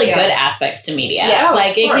some really good aspects to media. Yes,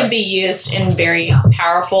 like, it can be used in very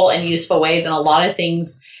powerful and usul ways, and a lot of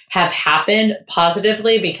things have happened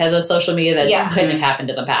positively because of social media that couldn't have happened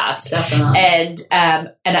in the past. Definitely. And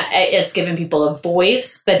it's given people a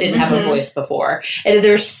voice that didn't have a voice before. And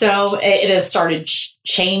it has started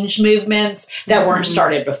change movements that weren't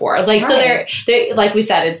started before. Like, so they're like we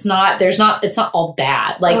said, it's not all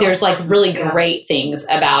bad. Like, there's like really great things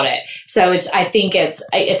about it. So I think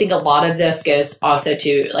a lot of this goes also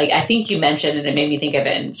to, like, I think you mentioned, and it made me think of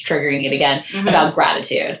it, and it's triggering it again, about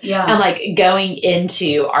gratitude. Yeah. And, like, going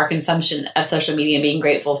into our consumption of social media and being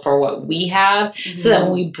grateful for what we have, so that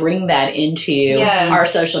when we bring that into our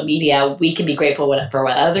social media, we can be grateful for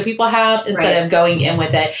what other people have, instead of going in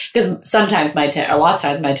with it. Because sometimes a lot of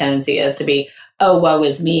times my tendency is to be, oh, woe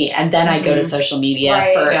is me. And then I go to social media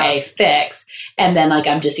for a fix. And then, like,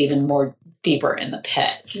 I'm just even more deeper in the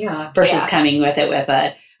pit versus coming with it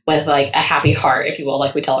with like a happy heart, if you will,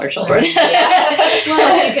 like we tell our children. Well,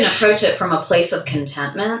 if you can approach it from a place of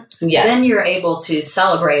contentment, then you're able to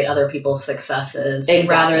celebrate other people's successes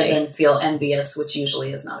rather than feel envious, which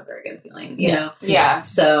usually is not a very good feeling, you know? Yeah.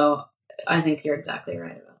 So I think you're exactly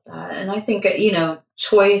right about that. And I think, you know,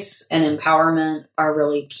 choice and empowerment are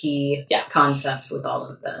really key concepts with all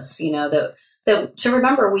of this, you know, that to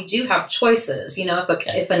remember, we do have choices. You know,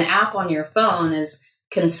 if an app on your phone is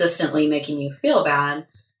consistently making you feel bad,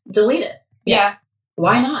 delete it. Yeah.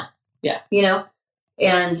 Why not? Yeah. You know,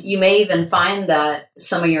 and you may even find that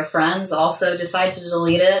some of your friends also decide to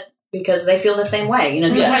delete it because they feel the same way. You know,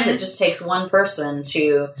 sometimes it just takes one person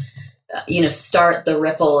to, you know, start the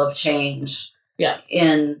ripple of change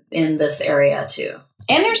in this area too.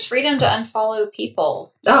 And there's freedom to unfollow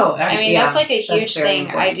people. Oh, I mean, that's like a huge thing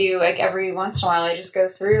I do. Like, every once in a while, I just go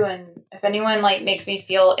through, and if anyone, like, makes me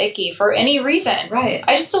feel icky for any reason, I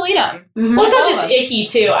just delete them. Well, it's not just icky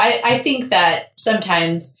too. I think that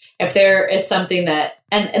sometimes if there is something that,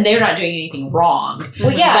 and they're not doing anything wrong,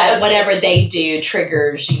 but whatever they do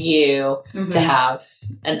triggers you to have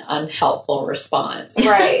an unhelpful response.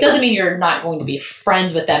 Right. Doesn't mean you're not going to be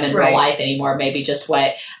friends with them in real life anymore. Maybe just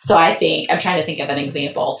what. So I think, I'm trying to think of an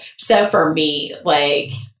example. So for me,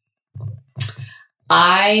 like,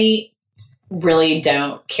 I really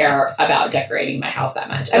don't care about decorating my house that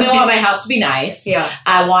much. I mean, I want my house to be nice. Yeah.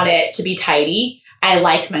 I want it to be tidy. I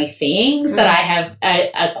like my things that I have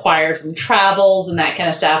acquired from travels and that kind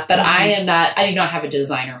of stuff, but I do not have a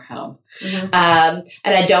designer home. And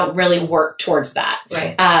I don't really work towards that.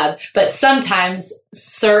 Right. But sometimes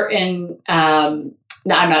certain, I'm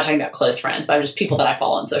not talking about close friends, but just people that I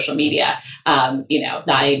follow on social media, not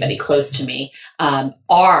anybody close to me,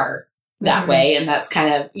 are that way. And that's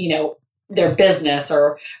kind of, their business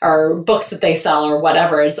or books that they sell or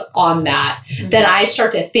whatever is on that. Then I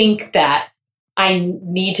start to think that I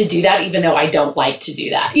need to do that, even though I don't like to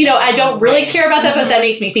do that. I don't really care about that, but that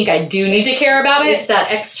makes me think I do need to care about it. It's that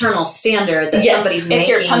external standard that somebody's making. It's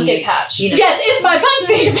your pumpkin patch. Yes, it's my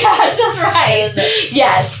pumpkin patch. That's right.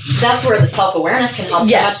 Yes. That's where the self-awareness can help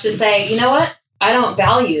so much to say, you know what? I don't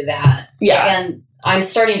value that. Yeah. And I'm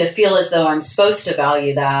starting to feel as though I'm supposed to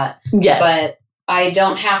value that. Yes. But I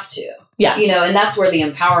don't have to. Yes. And that's where the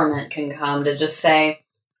empowerment can come to just say,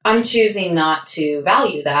 I'm choosing not to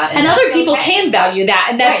value that. And other people can value that.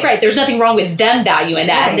 And that's great. There's nothing wrong with them valuing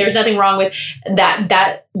that. And there's nothing wrong with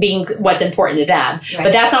that being what's important to them. Right.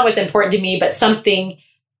 But that's not what's important to me. But something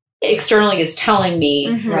externally is telling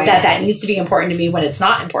me that needs to be important to me when it's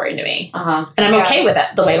not important to me. And I'm okay with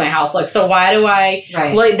it, the way my house looks. So why do I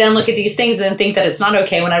then look at these things and think that it's not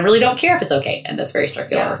okay when I really don't care if it's okay? And that's a very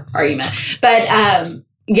circular argument. But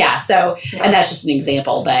and that's just an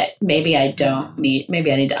example, but maybe I need to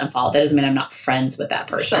unfollow. That doesn't mean I'm not friends with that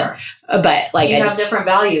person. Sure. But you have different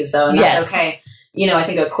values though, and that's okay. I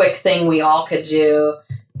think a quick thing we all could do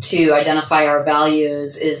to identify our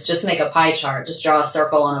values is just make a pie chart, just draw a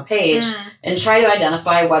circle on a page and try to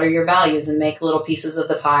identify what are your values and make little pieces of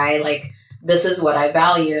the pie. Like, this is what I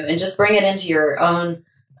value, and just bring it into your own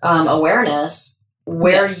awareness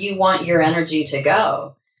where you want your energy to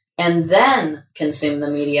go. And then consume the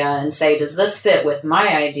media and say, does this fit with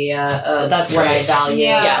my idea of that's what I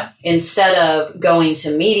value? Instead of going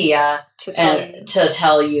to media to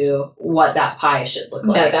tell you what that pie should look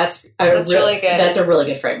like. No, that's really good. That's a really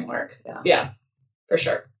good framework. Yeah, for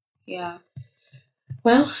sure. Yeah.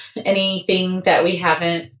 Well, anything that we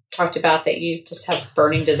haven't talked about that you just have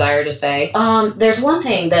burning desire to say? There's one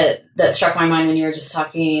thing that struck my mind when you were just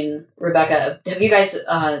talking, Rebecca. Have you guys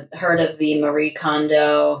heard of the Marie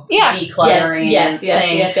Kondo decluttering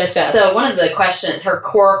thing? Yes. So one of the questions, her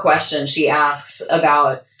core question she asks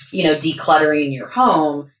about, decluttering your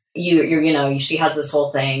home, she has this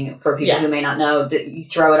whole thing for people who may not know that you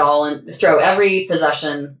throw it all in, throw every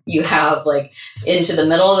possession you have into the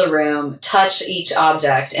middle of the room, touch each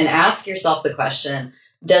object and ask yourself the question,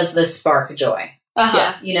 does this spark joy?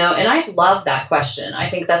 Yes. And I love that question. I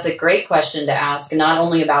think that's a great question to ask, not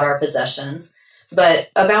only about our possessions, but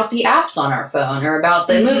about the apps on our phone or about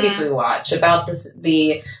the movies we watch, about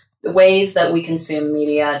the ways that we consume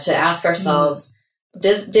media, to ask ourselves,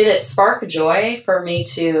 did it spark joy for me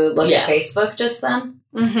to look at Facebook just then?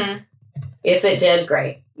 If it did,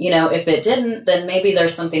 great. If it didn't, then maybe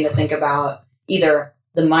there's something to think about, either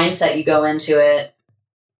the mindset you go into it,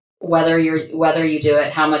 whether you do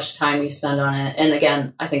it, how much time you spend on it. And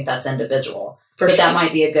again, I think that's individual. But that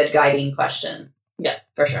might be a good guiding question. Yeah,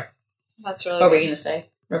 for sure. That's really What were you going to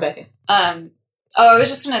say, Rebecca? I was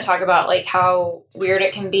just going to talk about how weird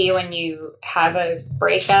it can be when you have a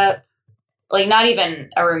breakup. Not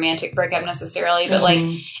even a romantic breakup necessarily, but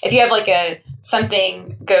if you have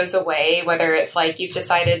something goes away, whether it's you've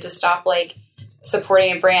decided to stop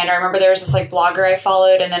supporting a brand. I remember there was this blogger I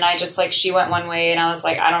followed, and then I just she went one way and I was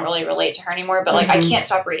I don't really relate to her anymore, but I can't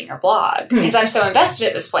stop reading her blog because I'm so invested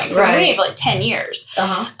at this point, because I'm reading it for 10 years.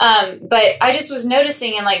 But I just was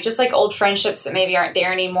noticing, and just old friendships that maybe aren't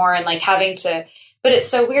there anymore, and having to, but it's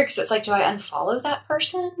so weird because it's do I unfollow that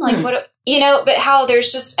person? What, but how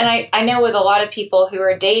there's just, and I know with a lot of people who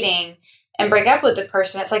are dating and break up with the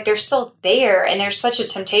person, it's they're still there, and there's such a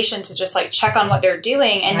temptation to just check on what they're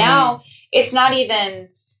doing. And now it's not even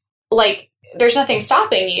there's nothing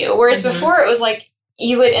stopping you. Whereas before it was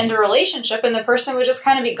you would end a relationship and the person would just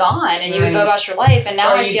kind of be gone, and you would go about your life. And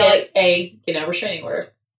now I feel a restraining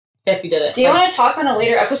order if you did it. Do you want to talk on a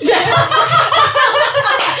later episode?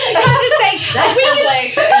 I'm just saying, that sounds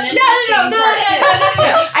like an interesting part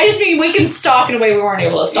too. I just mean we can stalk in a way we weren't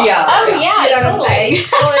able to stalk. Yeah. Oh yeah, you know what I'm saying?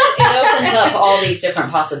 Well, it opens up all these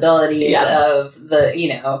different possibilities of the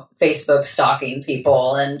Facebook stalking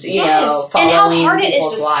people, and following and how hard it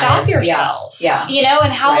is to lives. stop yourself. Yeah.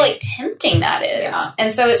 And how tempting that is. Yeah.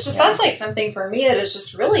 And so it's just that's something for me that is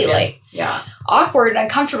just really awkward and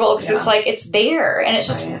uncomfortable, because it's it's there, and it's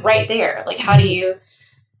just right there. How do you?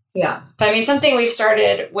 Yeah. But I mean, something we've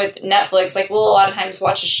started with Netflix, we'll a lot of times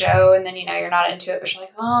watch a show and then, you're not into it, but you're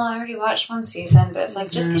well, I already watched one season, but it's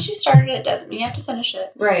just because you started it doesn't mean you have to finish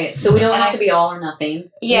it. Right. So we don't have to be all or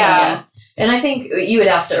nothing. Yeah. And I think you had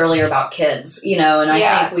asked earlier about kids, and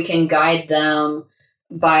I think we can guide them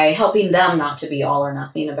by helping them not to be all or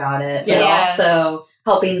nothing about it, but also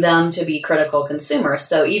helping them to be critical consumers.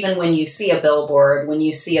 So even when you see a billboard, when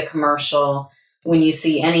you see a commercial, when you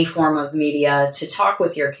see any form of media, to talk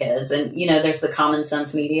with your kids. And, there's the Common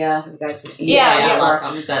Sense Media. You guys, I love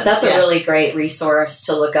Common Sense. That's a really great resource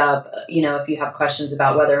to look up, if you have questions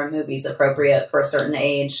about whether a movie's appropriate for a certain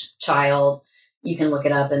age child, you can look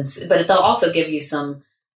it up. But they'll also give you some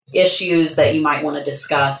issues that you might want to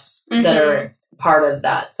discuss that are part of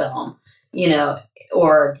that film,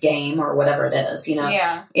 or game or whatever it is,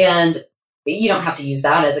 and you don't have to use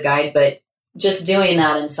that as a guide, but just doing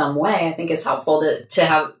that in some way, I think is helpful to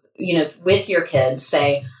have, with your kids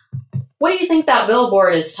say, what do you think that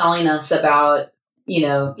billboard is telling us about,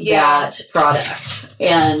 that product?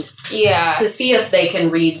 And to see if they can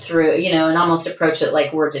read through, and almost approach it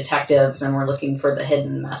like we're detectives and we're looking for the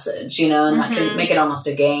hidden message, and that can make it almost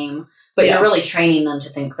a game, but you're really training them to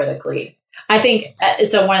think critically. I think,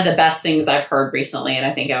 so one of the best things I've heard recently, and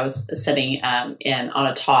I think I was sitting in on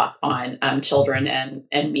a talk on children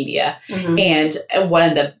and media, and one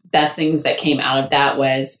of the best things that came out of that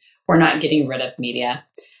was we're not getting rid of media.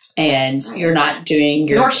 And you're not doing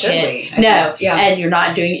your kid, and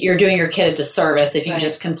you're doing your kid a disservice if you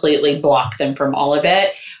just completely block them from all of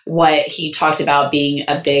it. What he talked about being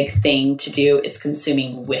a big thing to do is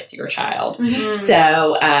consuming with your child.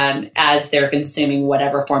 So as they're consuming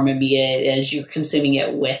whatever form of media it is, you're consuming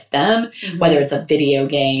it with them, whether it's a video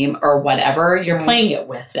game or whatever, you're playing it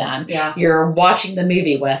with them. You're watching the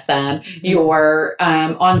movie with them. You're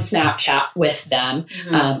on Snapchat with them.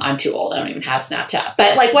 I'm too old. I don't even have Snapchat,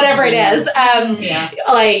 but like whatever it is,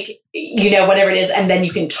 whatever it is, and then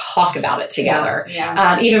you can talk about it together,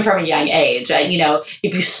 even from a young age.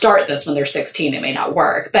 If you start this when they're 16, it may not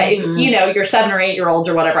work. But if, you're 7 or 8 year olds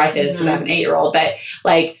or whatever, I say this because I have an 8-year-old, but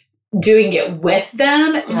like doing it with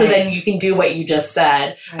them, so then you can do what you just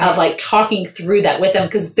said of like talking through that with them,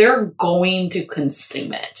 because they're going to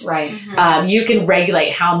consume it. You can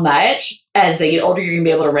regulate how much. As they get older, you're going to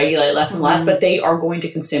be able to regulate less and less, but they are going to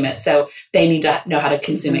consume it. So they need to know how to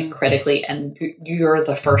consume it critically, and you're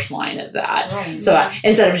the first line of that. So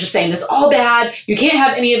instead of just saying it's all bad, you can't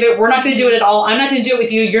have any of it, we're not going to do it at all, I'm not going to do it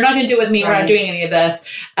with you, you're not going to do it with me, we're not doing any of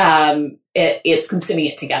this. It's consuming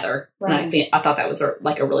it together. And I thought that was a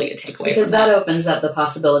really good takeaway. Because that opens up the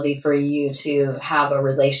possibility for you to have a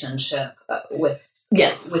relationship with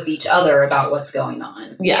each other about what's going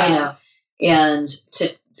on. And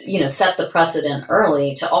to set the precedent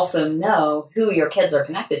early to also know who your kids are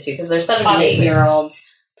connected to. Because there's 7 and 8-year-olds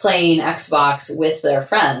playing Xbox with their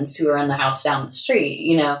friends who are in the house down the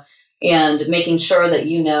street, and making sure that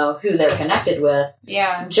you know who they're connected with.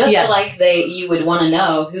 Like you would want to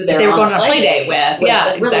know who they're going on a play date with.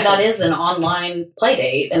 Really, that is an online play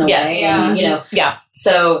date in a way. And,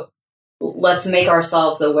 so let's make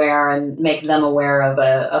ourselves aware and make them aware of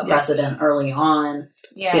a precedent early on.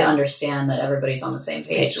 To understand that everybody's on the same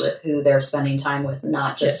page with who they're spending time with,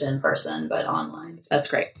 not just in person, but online. That's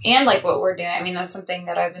great. And like what we're doing. I mean, that's something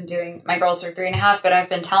that I've been doing. My girls are 3.5, but I've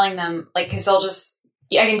been telling them, like, because they'll just,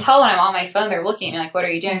 I can tell when I'm on my phone, they're looking at me like, what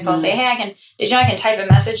are you doing? So I'll say, hey, I can type a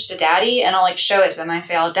message to daddy, and I'll like show it to them. I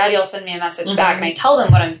say, daddy will send me a message back, and I tell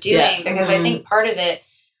them what I'm doing, because I think part of it,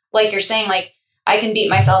 like you're saying, like, I can beat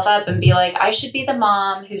myself up and be like, I should be the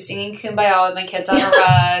mom who's singing Kumbaya with my kids on a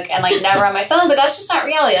rug and like never on my phone, but that's just not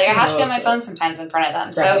reality. Like I have to be on my phone sometimes in front of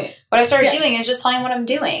them. So what I started doing is just telling them what I'm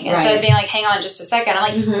doing instead of being like, hang on just a second. I'm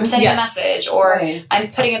like, I'm sending a message, or I'm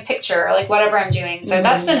putting a picture, or like whatever I'm doing. So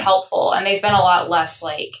that's been helpful. And they've been a lot less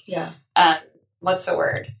like, what's the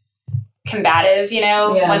word? Combative,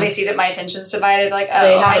 when they see that my attention's divided, like,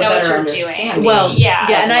 I know what you're doing. Well,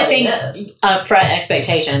 and I think upfront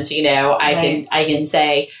expectations, I can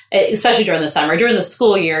say, especially during the summer, during the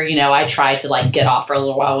school year, I try to like get off for a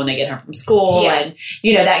little while when they get home from school and,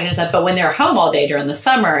 that kind of stuff. But when they're home all day during the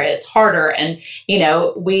summer, it's harder. And,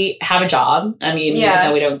 we have a job. I mean, even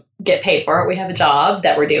though we don't get paid for it, we have a job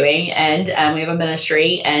that we're doing, and we have a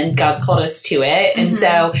ministry, and God's called us to it. And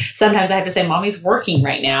so sometimes I have to say, mommy's working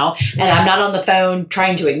right now, and I'm not on the phone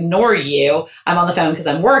trying to ignore you. I'm on the phone because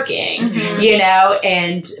I'm working,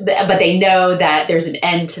 but they know that there's an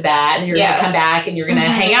end to that, and you're going to come back and you're going to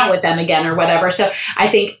hang out with them again or whatever. So I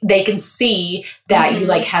think they can see that you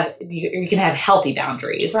like you can have healthy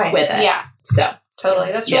boundaries with it. Yeah. So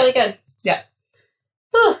totally. That's really good. Yeah.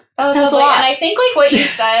 Whew, that was lovely. And I think like what you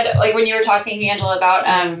said, like when you were talking, Angela,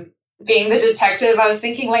 about being the detective, I was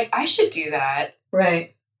thinking like, I should do that.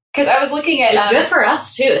 Right. Because I was looking at... It's good for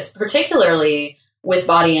us too, particularly with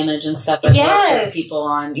body image and stuff. I've worked with people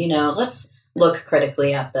on, look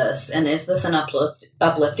critically at this, and is this an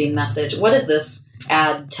uplifting message? What is this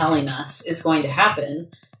ad telling us is going to happen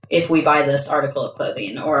if we buy this article of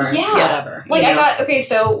clothing or whatever? Like, I got,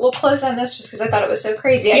 so we'll close on this just because I thought it was so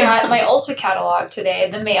crazy. I got my Ulta catalog today,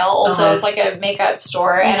 the mail. Ulta is like a makeup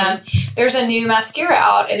store, and there's a new mascara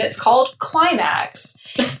out, and it's called Climax.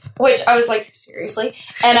 Which I was like, seriously?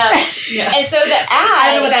 And and so the ad,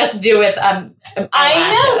 I don't know what that has to do with I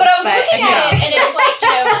know, but I was looking at it, and it's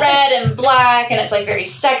like, red and black, and it's like very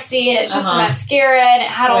sexy, and it's just the mascara, and it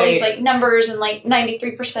had all these like numbers, and like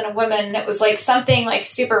 93% of women, and it was like something like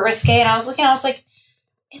super risque, and I was looking, I was like,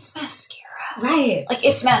 it's mascara. Right. Like,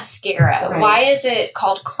 it's mascara. Right. Why is it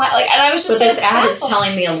called like, and I was just this ad is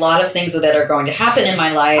telling me a lot of things that are going to happen in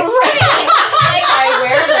my life. Right. Like, I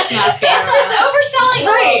wear this mascara. It's just overselling a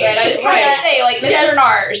little bit. I just want to say, like, Mr.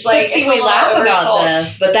 NARS. Like, see, we laugh about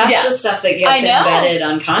this, but that's the stuff that gets embedded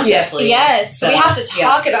unconsciously. Yes. So we have to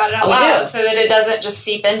talk about it out loud so that it doesn't just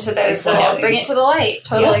seep into those, bring it to the light.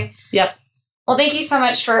 Totally. Yep. Well, thank you so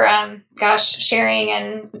much for, sharing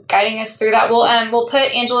and guiding us through that. We'll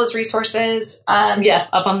put Angela's resources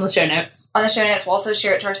up on the show notes. On the show notes. We'll also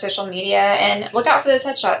share it to our social media, and look out for those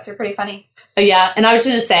headshots. They're pretty funny. Yeah, and I was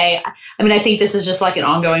going to say, I mean, I think this is just like an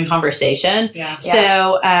ongoing conversation. Yeah.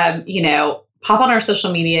 So, pop on our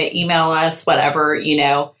social media, email us, whatever,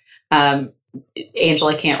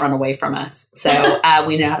 Angela can't run away from us. So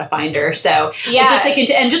we know how to find her. So just like,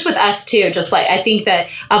 and just with us too, just like, I think that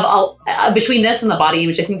of all, between this and the body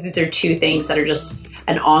image, I think these are two things that are just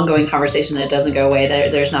an ongoing conversation that doesn't go away.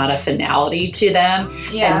 There's not a finality to them.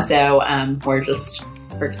 Yeah. And so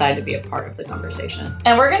we're excited to be a part of the conversation.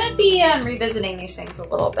 And we're going to be revisiting these things a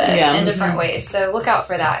little bit in different ways. So look out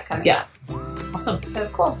for that coming up. Awesome. So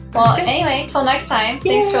cool. Well, anyway, till next time. Yay.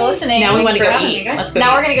 Thanks for listening. Now we want to go eat. Let's go.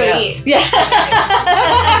 Now we're going to go eat. Yeah.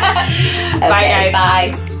 Bye, guys.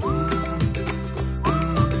 Bye.